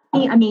yourself,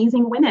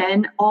 amazing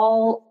women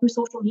all through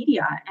social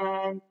media.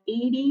 And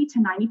 80 to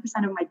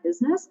 90% of my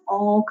business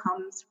all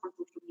comes from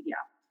social media.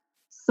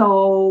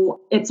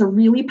 So it's a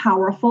really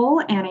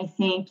powerful, and I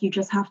think you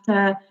just have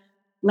to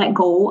let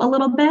go a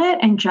little bit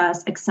and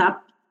just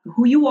accept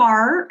who you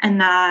are, and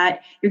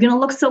that you're going to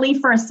look silly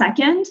for a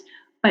second,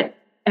 but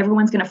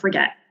everyone's going to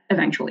forget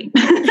eventually.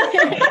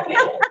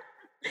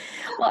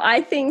 Well,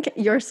 I think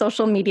your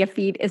social media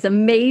feed is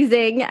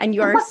amazing and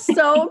you are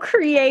so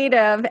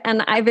creative,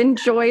 and I've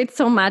enjoyed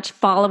so much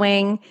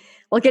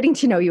getting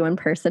to know you in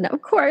person,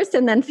 of course,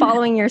 and then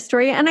following your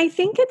story. And I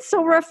think it's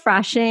so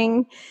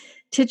refreshing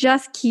to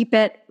just keep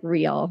it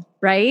real,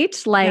 right?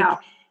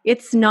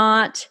 It's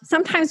not,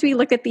 sometimes we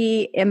look at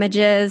the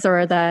images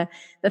or the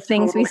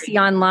things we see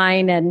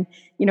online and,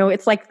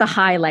 it's like the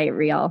highlight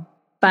reel,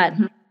 but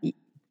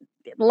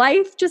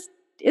life just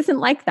isn't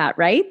like that,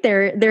 right?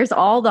 There's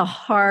all the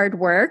hard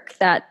work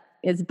that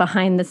is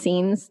behind the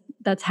scenes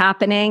that's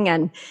happening,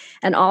 and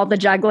all the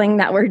juggling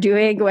that we're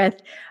doing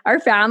with our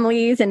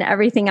families and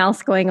everything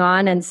else going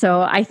on. And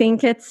so I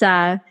think it's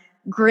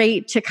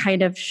great to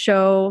kind of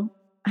show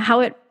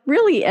how it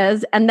really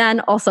is, and then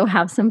also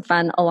have some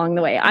fun along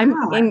the way.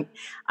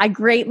 I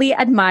greatly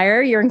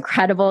admire your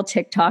incredible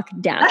TikTok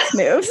dance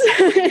moves.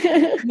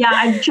 Yeah,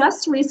 I've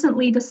just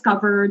recently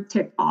discovered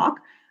TikTok,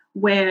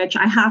 which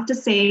I have to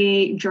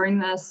say during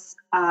this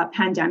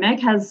pandemic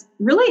it's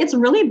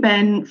really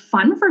been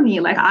fun for me.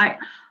 Like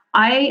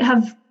I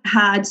have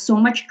had so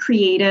much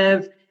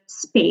creative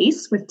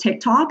space with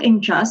TikTok,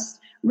 and just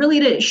really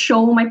to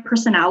show my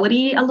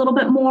personality a little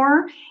bit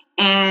more.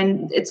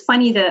 And it's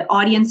funny, the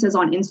audiences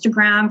on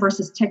Instagram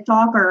versus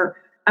TikTok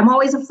I'm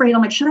always afraid.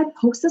 I'm like, should I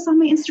post this on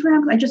my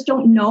Instagram? Because I just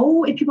don't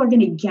know if people are going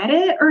to get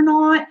it or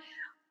not.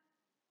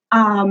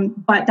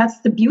 But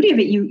that's the beauty of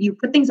it. You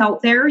put things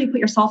out there, you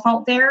put yourself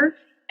out there,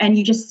 and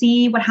you just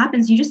see what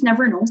happens. You just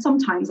never know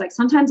sometimes. Like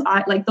sometimes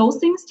those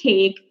things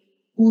take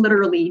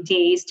literally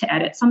days to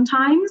edit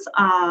sometimes,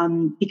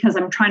 because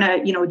I'm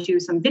trying to, do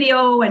some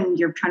video, and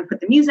you're trying to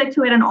put the music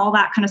to it and all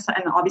that kind of stuff.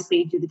 And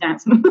obviously do the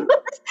dance moves.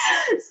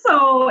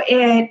 So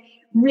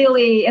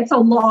it's a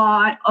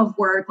lot of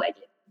work. Like,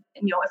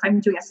 if I'm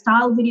doing a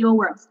style video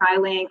where I'm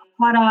styling a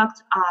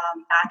product,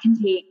 that can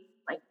take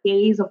like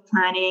days of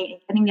planning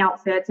and getting the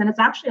outfits. And it's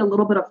actually a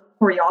little bit of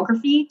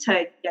choreography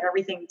to get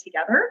everything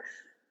together.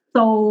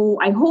 So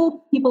I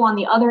hope people on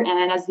the other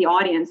end, as the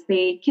audience,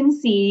 they can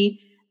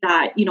see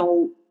that,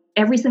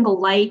 every single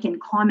like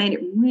and comment,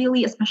 it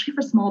really, especially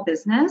for small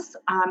business,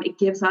 it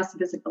gives us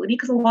visibility,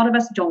 because a lot of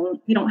us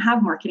we don't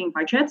have marketing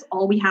budgets.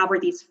 All we have are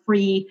these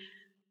free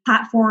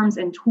platforms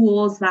and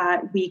tools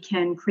that we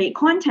can create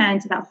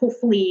content that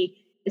hopefully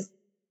is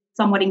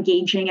somewhat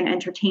engaging and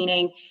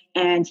entertaining.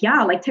 And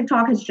yeah, like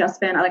TikTok has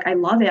just been I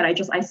love it.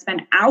 I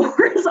spend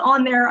hours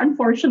on there,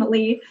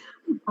 unfortunately.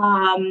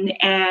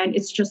 And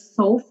it's just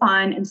so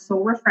fun and so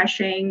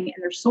refreshing. And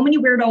there's so many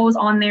weirdos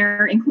on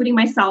there, including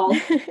myself.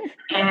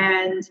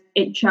 And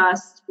it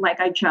just,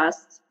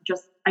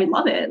 I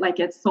love it. Like,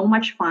 it's so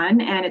much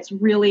fun, and it's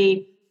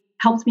really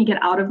helped me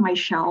get out of my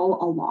shell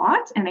a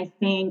lot. And I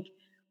think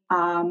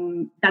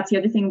that's the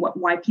other thing,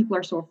 why people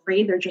are so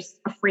afraid. They're just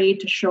afraid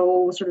to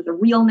show sort of the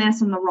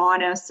realness and the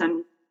rawness.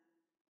 And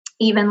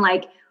even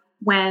like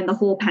when the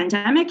whole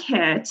pandemic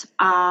hit,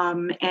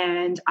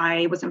 and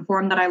I was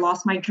informed that I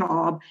lost my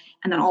job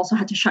and then also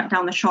had to shut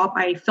down the shop,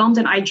 I filmed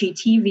an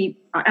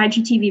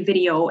IGTV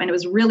video, and it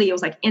was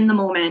like in the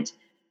moment.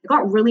 It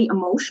got really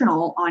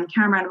emotional on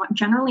camera, and I'm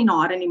generally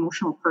not an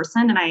emotional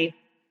person. And I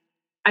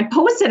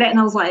posted it, and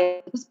I was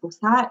like, just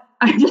post that.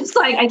 I'm just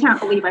like, I can't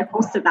believe I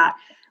posted that.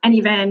 And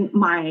even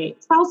my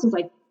spouse was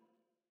like,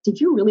 did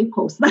you really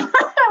post that?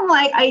 I'm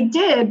like, I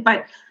did,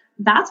 but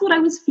that's what I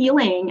was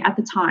feeling at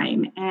the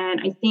time. And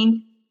I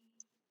think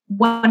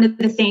one of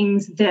the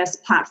things this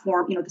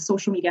platform, the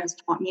social media has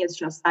taught me is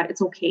just that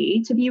it's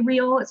okay to be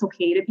real. It's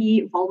okay to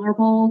be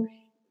vulnerable,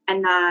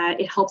 and that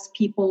it helps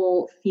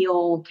people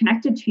feel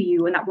connected to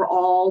you, and that we're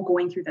all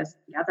going through this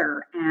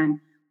together. And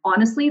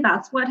honestly,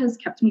 that's what has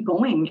kept me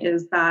going,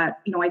 is that,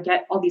 I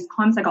get all these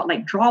comments. I got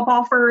like job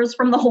offers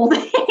from the whole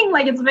thing.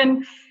 Like, it's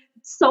been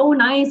so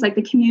nice. Like,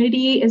 the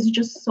community is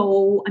just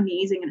so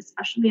amazing. And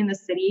especially in the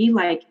city,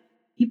 like,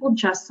 people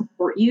just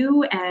support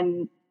you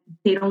and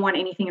they don't want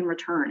anything in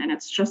return. And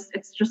it's just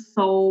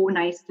so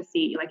nice to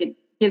see. Like, it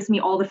gives me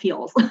all the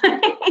feels.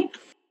 I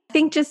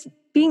think just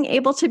being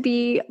able to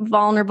be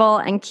vulnerable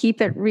and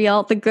keep it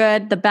real, the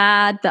good, the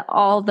bad,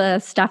 all the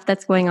stuff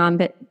that's going on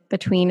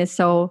between is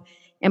so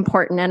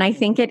important. And I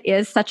think it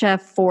is such a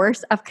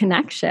force of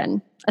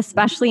connection,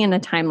 especially in a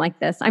time like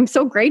this. I'm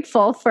so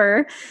grateful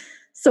for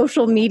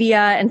social media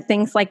and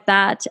things like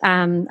that.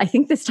 I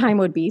think this time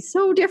would be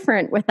so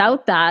different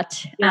without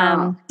that.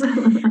 Yeah.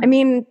 I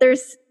mean,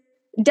 there's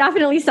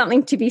definitely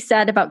something to be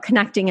said about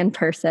connecting in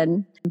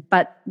person,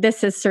 but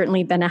this has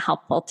certainly been a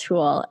helpful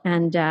tool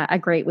and a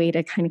great way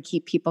to kind of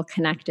keep people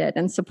connected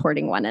and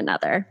supporting one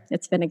another.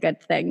 It's been a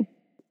good thing.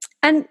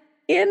 And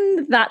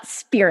in that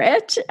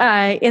spirit,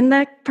 in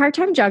the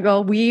part-time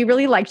juggle, we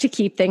really like to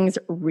keep things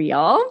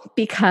real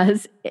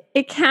because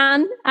it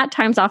can at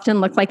times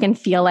often look like and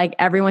feel like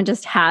everyone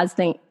just has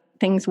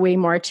things way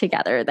more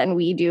together than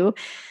we do.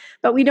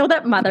 But we know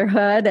that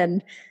motherhood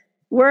and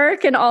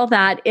work and all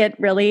that, it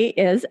really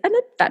is an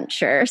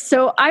adventure.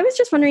 So I was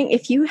just wondering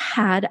if you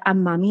had a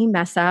mommy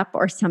mess up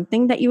or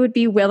something that you would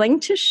be willing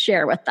to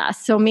share with us.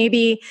 So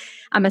maybe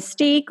a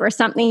mistake or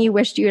something you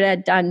wished you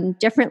had done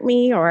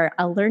differently or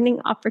a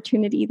learning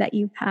opportunity that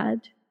you've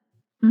had.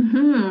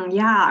 Mm-hmm.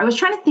 Yeah, I was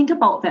trying to think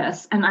about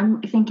this and I'm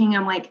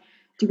like,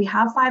 do we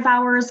have 5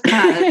 hours?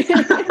 Because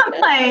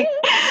like,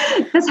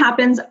 this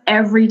happens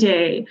every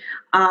day.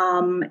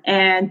 But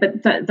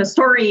the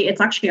story,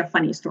 it's actually a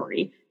funny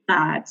story.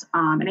 That,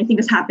 and I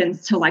think this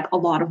happens to like a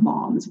lot of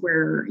moms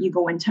where you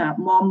go into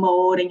mom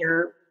mode and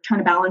you're trying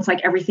to balance like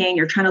everything.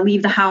 You're trying to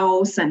leave the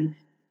house and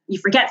you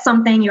forget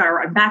something. You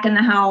are back in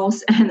the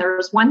house. And there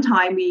was one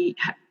time we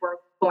were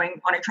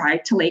going on a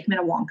drive to Lake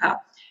Minnewanka.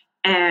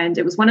 And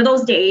it was one of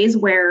those days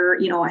where,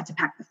 I had to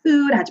pack the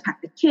food, I had to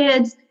pack the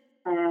kids.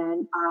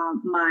 And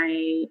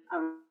my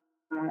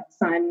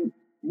son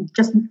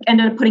just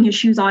ended up putting his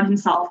shoes on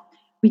himself.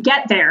 We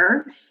get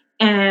there.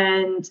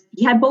 And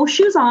he had both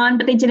shoes on,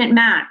 but they didn't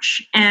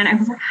match. And I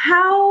was like,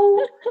 how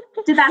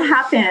did that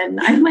happen?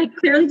 I like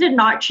clearly did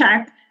not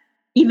check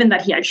even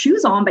that he had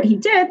shoes on, but he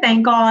did,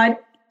 thank God.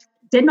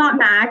 Did not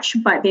match,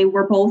 but they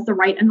were both the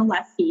right and the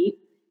left feet.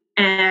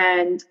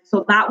 And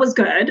so that was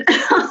good.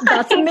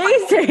 That's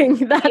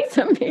amazing. That's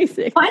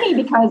amazing. Funny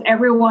because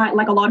everyone,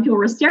 like a lot of people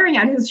were staring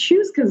at his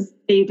shoes because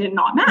they did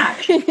not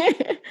match.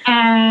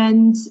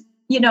 And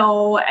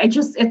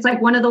it's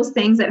like one of those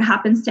things that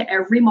happens to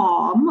every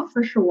mom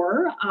for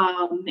sure.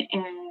 And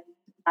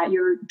that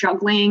you're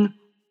juggling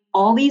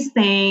all these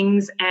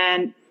things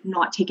and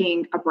not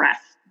taking a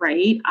breath,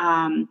 right?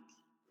 And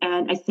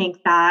I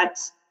think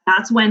that's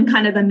when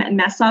kind of the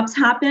mess ups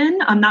happen.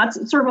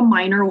 That's sort of a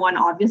minor one,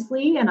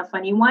 obviously, and a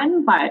funny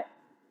one, but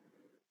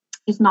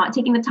it's not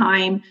taking the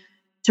time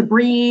to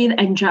breathe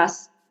and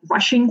just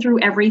rushing through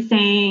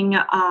everything.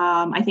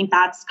 I think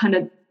that's kind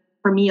of,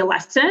 for me, a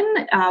lesson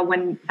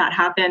when that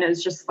happened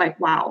is just like,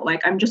 wow,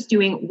 like I'm just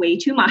doing way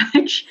too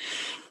much.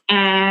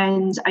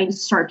 And I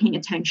start paying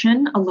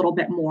attention a little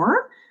bit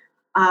more.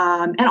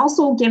 And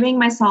also giving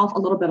myself a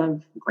little bit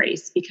of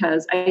grace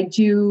because I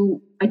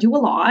do a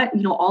lot,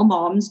 all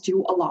moms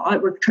do a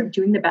lot. We're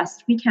doing the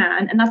best we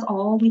can, and that's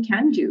all we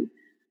can do.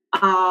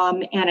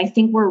 And I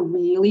think we're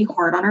really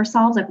hard on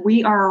ourselves. Like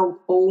we are our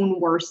own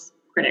worst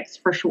critics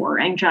for sure.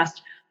 And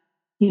just,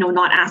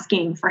 not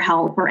asking for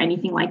help or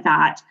anything like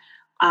that.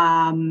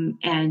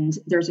 And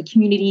there's a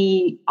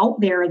community out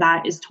there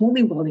that is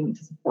totally willing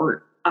to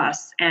support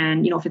us.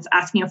 And, if it's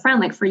asking a friend,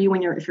 like for you,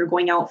 if you're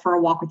going out for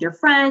a walk with your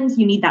friends,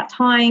 you need that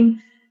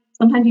time.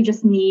 Sometimes you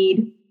just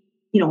need,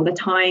 the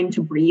time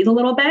to breathe a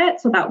little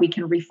bit so that we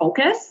can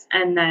refocus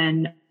and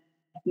then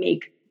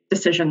make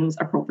decisions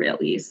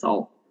appropriately.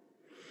 So.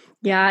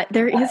 Yeah,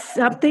 there is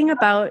something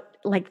about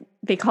like,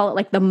 they call it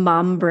like the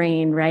mom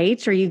brain,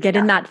 right? Or you get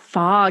in that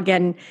fog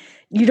and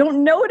you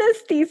don't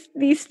notice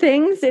these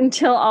things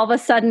until all of a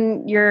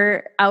sudden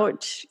you're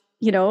out,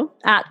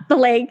 at the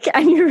lake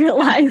and you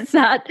realize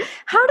that,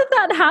 how did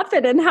that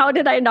happen? And how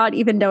did I not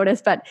even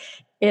notice? But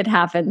it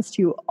happens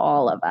to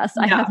all of us.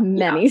 I have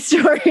many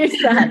stories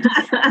that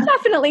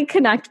definitely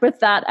connect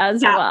with that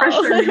as well.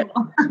 For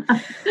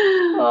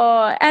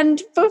sure.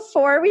 And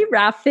before we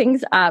wrap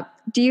things up,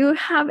 do you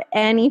have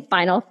any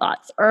final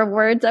thoughts or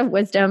words of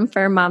wisdom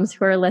for moms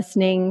who are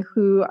listening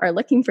who are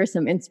looking for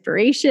some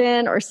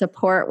inspiration or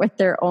support with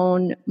their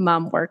own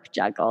mom work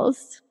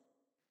juggles?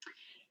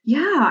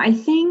 Yeah, I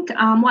think,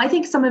 I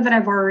think some of it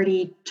I've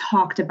already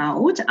talked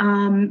about,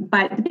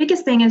 but the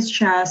biggest thing is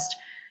just,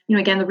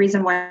 again, the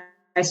reason why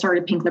I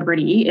started Pink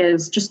Liberty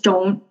is just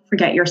don't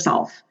forget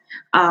yourself.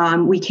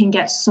 We can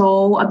get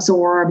so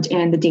absorbed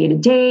in the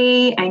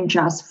day-to-day and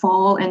just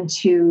fall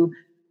into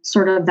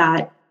sort of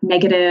that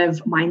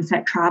negative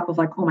mindset trap of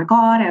like, oh my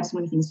God, I have so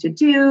many things to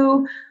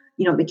do.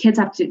 The kids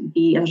have to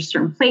be at a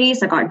certain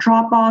place. I got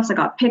drop-offs, I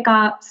got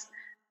pickups,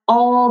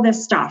 all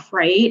this stuff,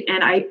 right?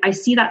 And I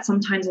see that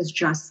sometimes as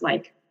just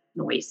like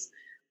noise.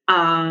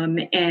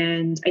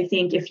 And I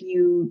think if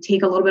you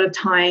take a little bit of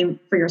time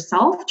for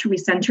yourself to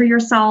recenter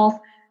yourself,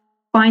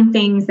 find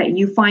things that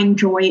you find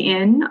joy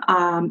in,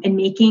 and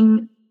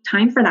making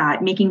time for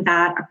that, making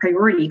that a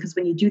priority. Because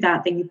when you do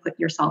that, then you put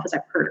yourself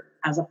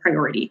as a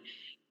priority.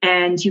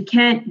 And you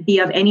can't be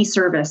of any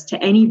service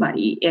to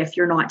anybody if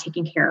you're not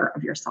taking care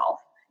of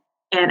yourself.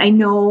 And I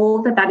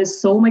know that is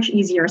so much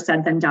easier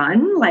said than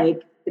done.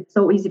 Like, it's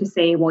so easy to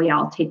say, well, yeah,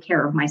 I'll take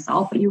care of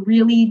myself. But you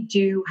really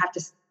do have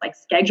to like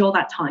schedule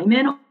that time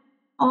in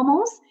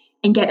almost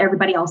and get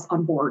everybody else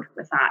on board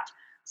with that.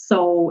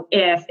 So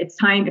if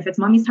it's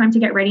mommy's time to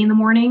get ready in the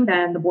morning,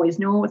 then the boys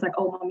know it's like,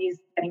 oh, mommy's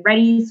getting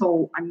ready,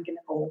 so I'm going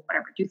to go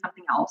do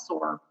something else.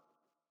 Or,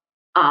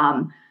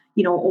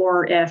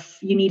 or if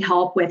you need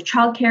help with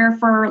childcare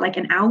for like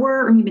an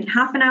hour or even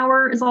half an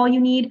hour is all you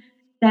need,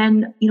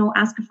 then,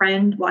 ask a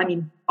friend. Well, I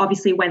mean,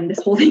 obviously when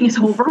this whole thing is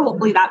over,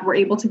 hopefully that we're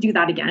able to do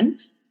that again.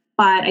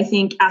 But I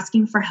think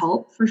asking for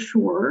help for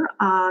sure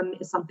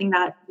is something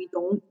that we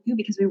don't do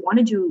because we want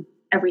to do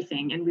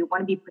everything and we want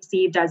to be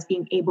perceived as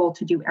being able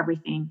to do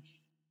everything.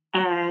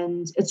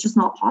 And it's just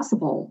not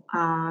possible.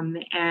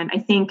 And I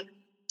think,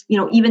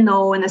 even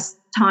though in this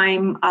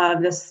time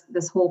of this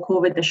whole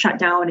COVID, the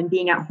shutdown and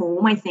being at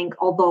home, I think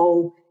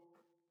although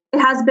it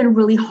has been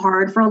really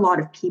hard for a lot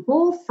of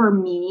people, for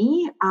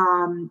me,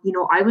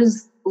 I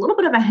was a little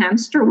bit of a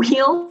hamster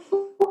wheel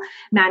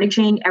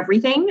managing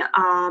everything,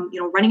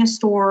 running a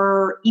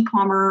store,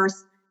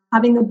 e-commerce,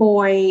 having the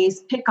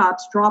boys,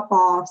 pickups,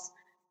 drop-offs,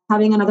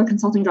 having another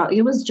consulting job.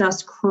 It was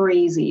just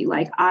crazy.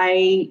 Like,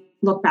 I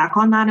look back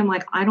on that, I'm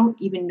like, I don't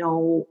even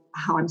know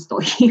how I'm still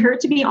here,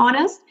 to be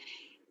honest.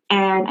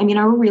 And I mean,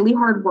 I'm a really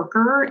hard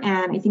worker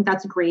and I think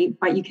that's great,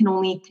 but you can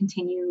only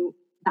continue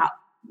that,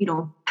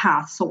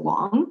 path so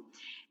long.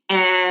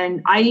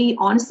 And I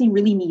honestly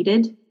really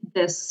needed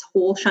this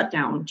whole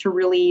shutdown to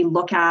really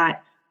look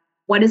at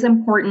what is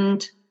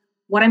important,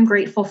 what I'm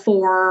grateful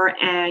for,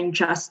 and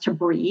just to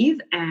breathe.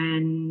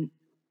 And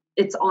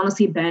it's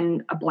honestly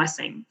been a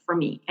blessing for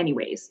me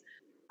anyways.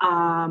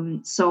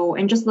 And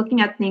just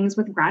looking at things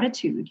with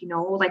gratitude,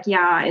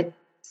 yeah, it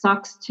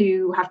sucks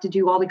to have to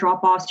do all the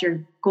drop-offs.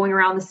 You're going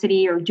around the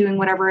city or doing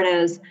whatever it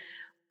is,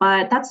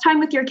 but that's time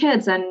with your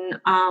kids. And,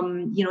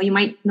 you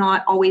might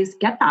not always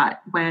get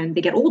that when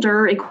they get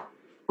older. It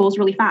goes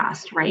really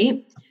fast,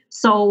 right?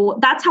 So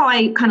that's how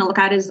I kind of look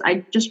at it, is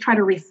I just try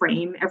to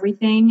reframe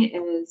everything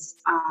is,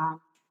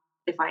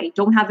 if I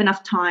don't have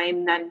enough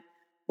time, then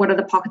what are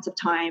the pockets of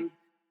time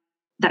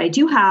that I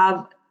do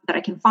have that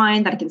I can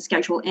find, that I can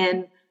schedule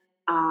in,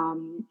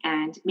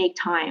 and make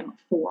time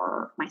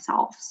for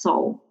myself.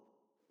 So,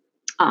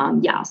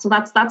 so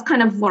that's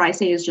kind of what I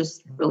say is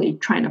just really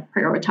trying to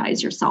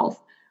prioritize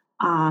yourself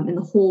in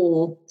the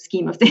whole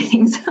scheme of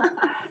things.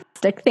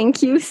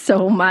 Thank you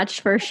so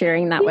much for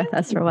sharing that with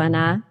us,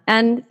 Rowena.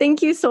 And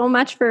thank you so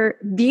much for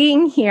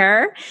being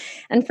here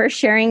and for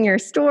sharing your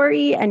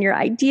story and your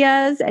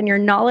ideas and your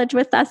knowledge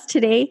with us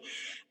today.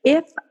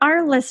 If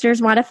our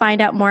listeners want to find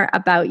out more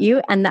about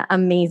you and the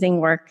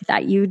amazing work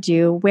that you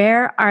do,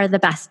 where are the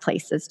best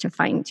places to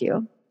find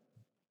you?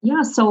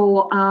 Yeah,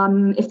 so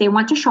if they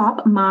want to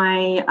shop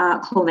my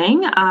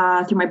clothing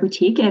through my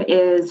boutique, it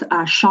is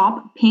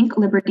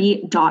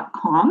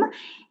shoppinkliberty.com.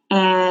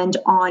 And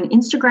on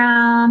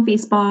Instagram,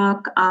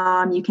 Facebook,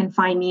 you can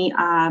find me.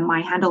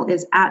 My handle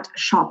is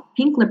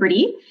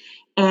 @shoppinkliberty.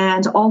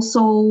 And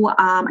also,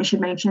 I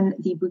should mention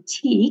the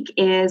boutique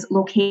is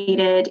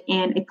located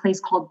in a place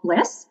called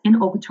Bliss in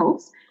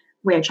Okotoks,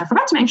 which I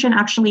forgot to mention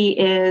actually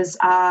is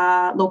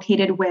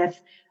located with,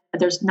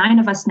 there's 9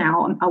 of us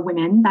now,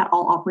 women that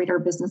all operate our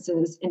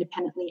businesses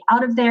independently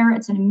out of there.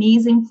 It's an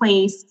amazing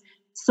place.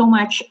 So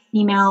much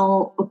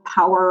female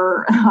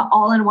power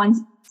all in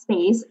one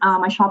space.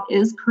 My shop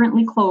is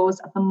currently closed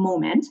at the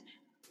moment.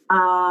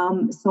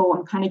 So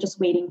I'm kind of just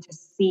waiting to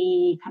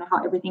see kind of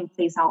how everything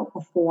plays out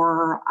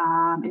before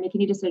I make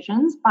any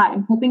decisions. But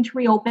I'm hoping to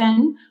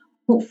reopen.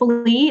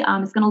 Hopefully,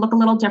 it's going to look a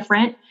little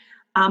different.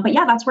 But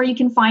yeah, that's where you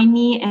can find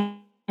me.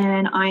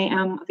 And I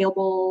am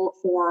available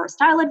for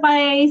style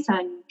advice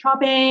and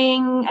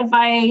shopping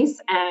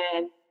advice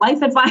and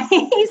life advice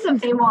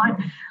if they want.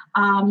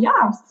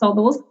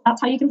 So that's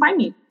how you can find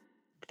me.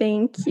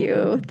 Thank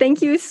you.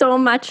 Thank you so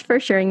much for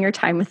sharing your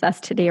time with us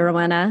today,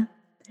 Rowena.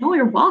 Oh,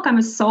 you're welcome. It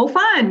was so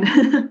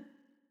fun.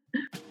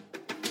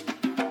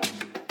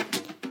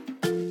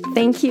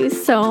 Thank you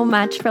so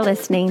much for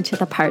listening to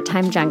the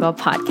Part-Time Jungle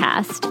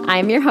podcast.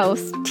 I'm your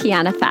host,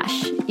 Tiana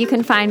Fesh. You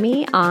can find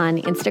me on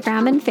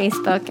Instagram and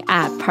Facebook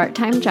at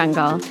Part-Time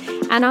Jungle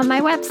and on my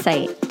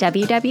website,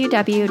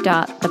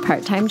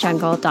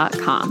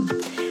 www.theparttimejungle.com.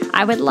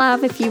 I would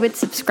love if you would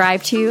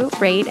subscribe to,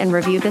 rate, and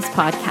review this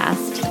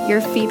podcast.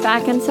 Your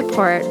feedback and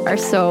support are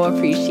so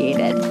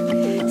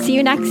appreciated. See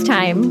you next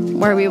time,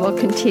 where we will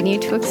continue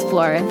to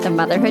explore the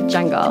motherhood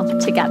jungle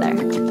together.